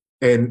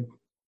 And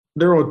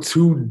they're on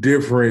two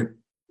different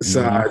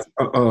sides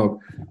of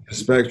the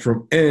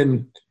spectrum.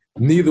 And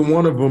neither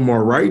one of them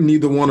are right.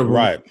 Neither one of them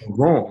are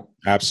wrong.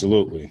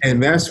 Absolutely.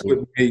 And that's what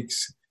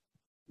makes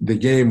the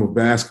game of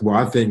basketball,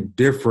 I think,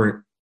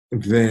 different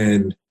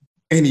than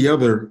any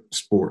other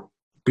sport.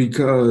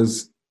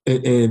 Because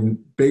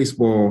in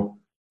baseball,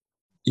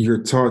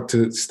 you're taught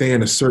to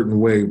stand a certain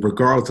way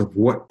regardless of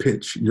what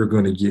pitch you're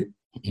going to get.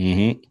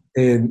 Mm-hmm.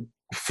 In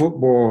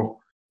football,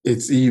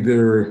 it's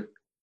either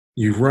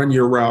you run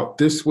your route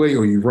this way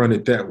or you run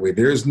it that way.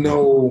 There's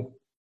no,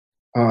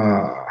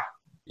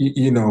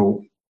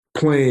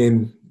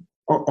 playing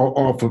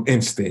off of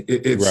instinct.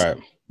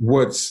 It's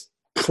what's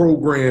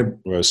programmed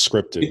or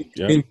scripted,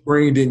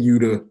 ingrained in you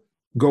to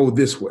go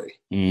this way.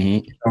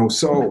 Mm-hmm.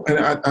 So, and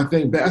I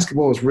think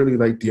basketball is really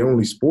like the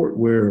only sport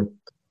where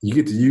you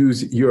get to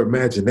use your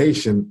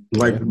imagination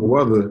like no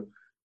other,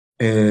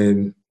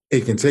 and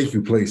it can take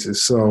you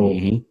places. So,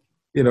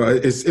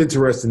 it's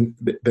interesting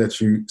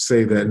that you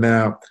say that.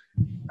 Now,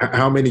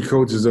 how many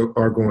coaches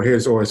are going to hear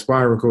this, or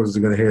aspiring coaches are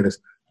going to hear this?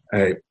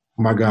 Hey,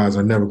 my guys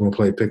are never going to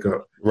play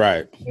pickup.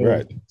 Right.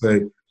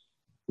 Say,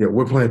 yeah,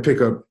 we're playing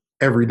pickup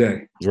every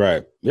day.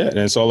 Right. Yeah. And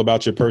it's all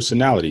about your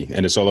personality.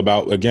 And it's all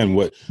about, again,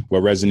 what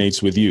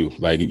resonates with you.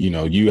 Like,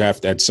 you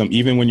have to,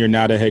 even when you're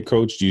not a head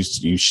coach,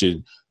 you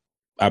should,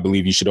 I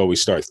believe you should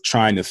always start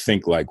trying to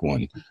think like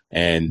one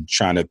and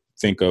trying to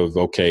think of,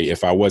 okay,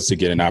 if I was to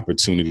get an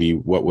opportunity,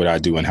 what would I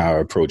do and how I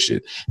approach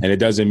it? And it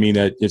doesn't mean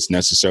that it's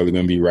necessarily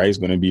going to be right. It's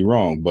going to be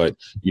wrong. But,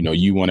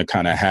 you want to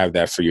kind of have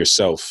that for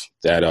yourself,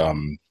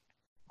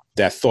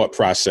 that thought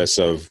process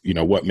of,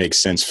 what makes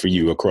sense for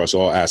you across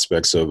all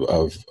aspects of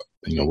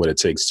what it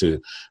takes to,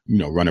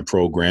 run a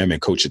program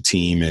and coach a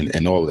team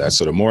and all of that.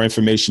 So the more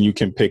information you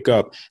can pick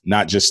up,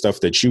 not just stuff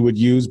that you would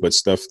use, but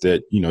stuff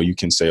that, you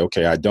can say,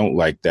 okay, I don't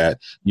like that,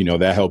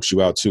 that helps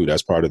you out too.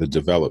 That's part of the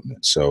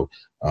development. So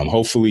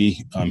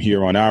hopefully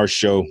here on our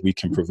show, we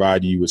can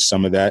provide you with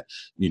some of that.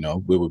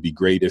 It would be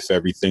great if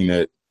everything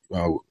that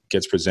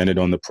gets presented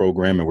on the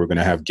program, and we're going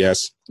to have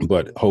guests,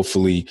 but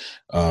hopefully,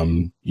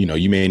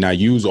 you may not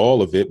use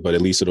all of it, but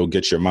at least it'll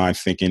get your mind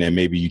thinking, and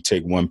maybe you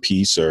take one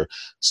piece or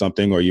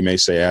something, or you may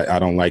say, I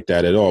don't like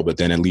that at all, but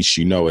then at least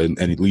and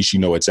at least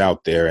it's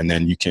out there, and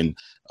then you can,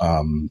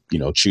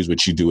 choose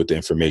what you do with the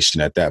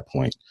information at that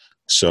point.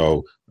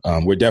 So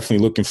we're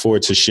definitely looking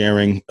forward to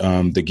sharing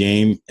the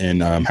game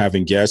and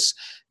having guests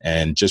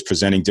and just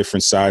presenting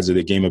different sides of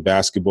the game of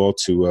basketball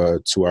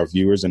to our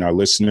viewers and our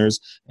listeners,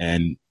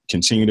 and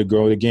continue to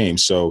grow the game.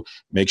 So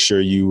make sure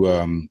you,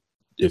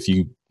 if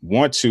you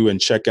want to, and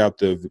check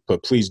out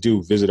but please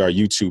do visit our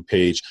YouTube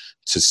page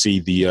to see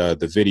the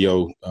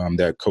video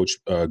that Coach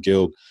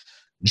Guild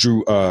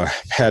Drew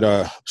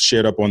had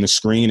shared up on the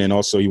screen, and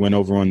also he went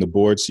over on the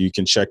board, so you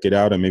can check it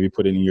out and maybe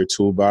put it in your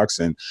toolbox.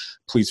 And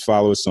please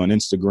follow us on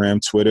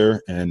Instagram,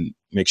 Twitter, and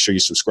make sure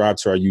you subscribe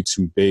to our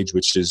YouTube page,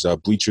 which is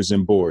Bleachers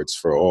and Boards,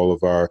 for all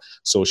of our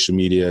social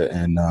media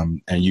and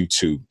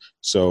YouTube.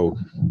 So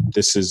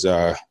this is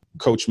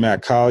Coach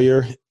Matt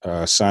Collier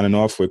signing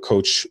off with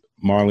Coach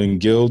Marlon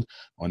Guild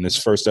on this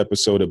first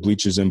episode of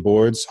Bleachers and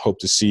Boards. Hope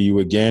to see you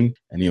again.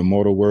 And the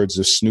immortal words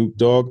of Snoop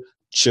Dogg,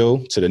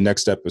 chill to the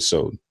next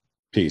episode.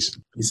 Peace.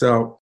 Peace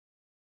out.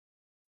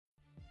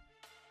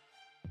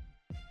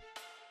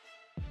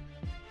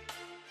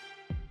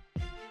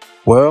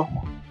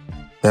 Well,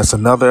 that's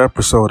another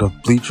episode of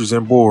Bleachers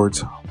and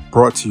Boards,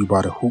 brought to you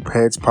by the Hoop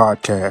Heads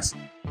Podcast.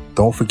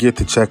 Don't forget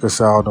to check us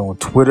out on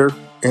Twitter,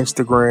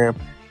 Instagram,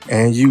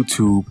 and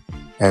YouTube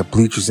at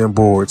Bleachers and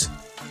Boards.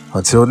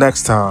 Until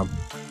next time,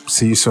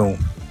 see you soon.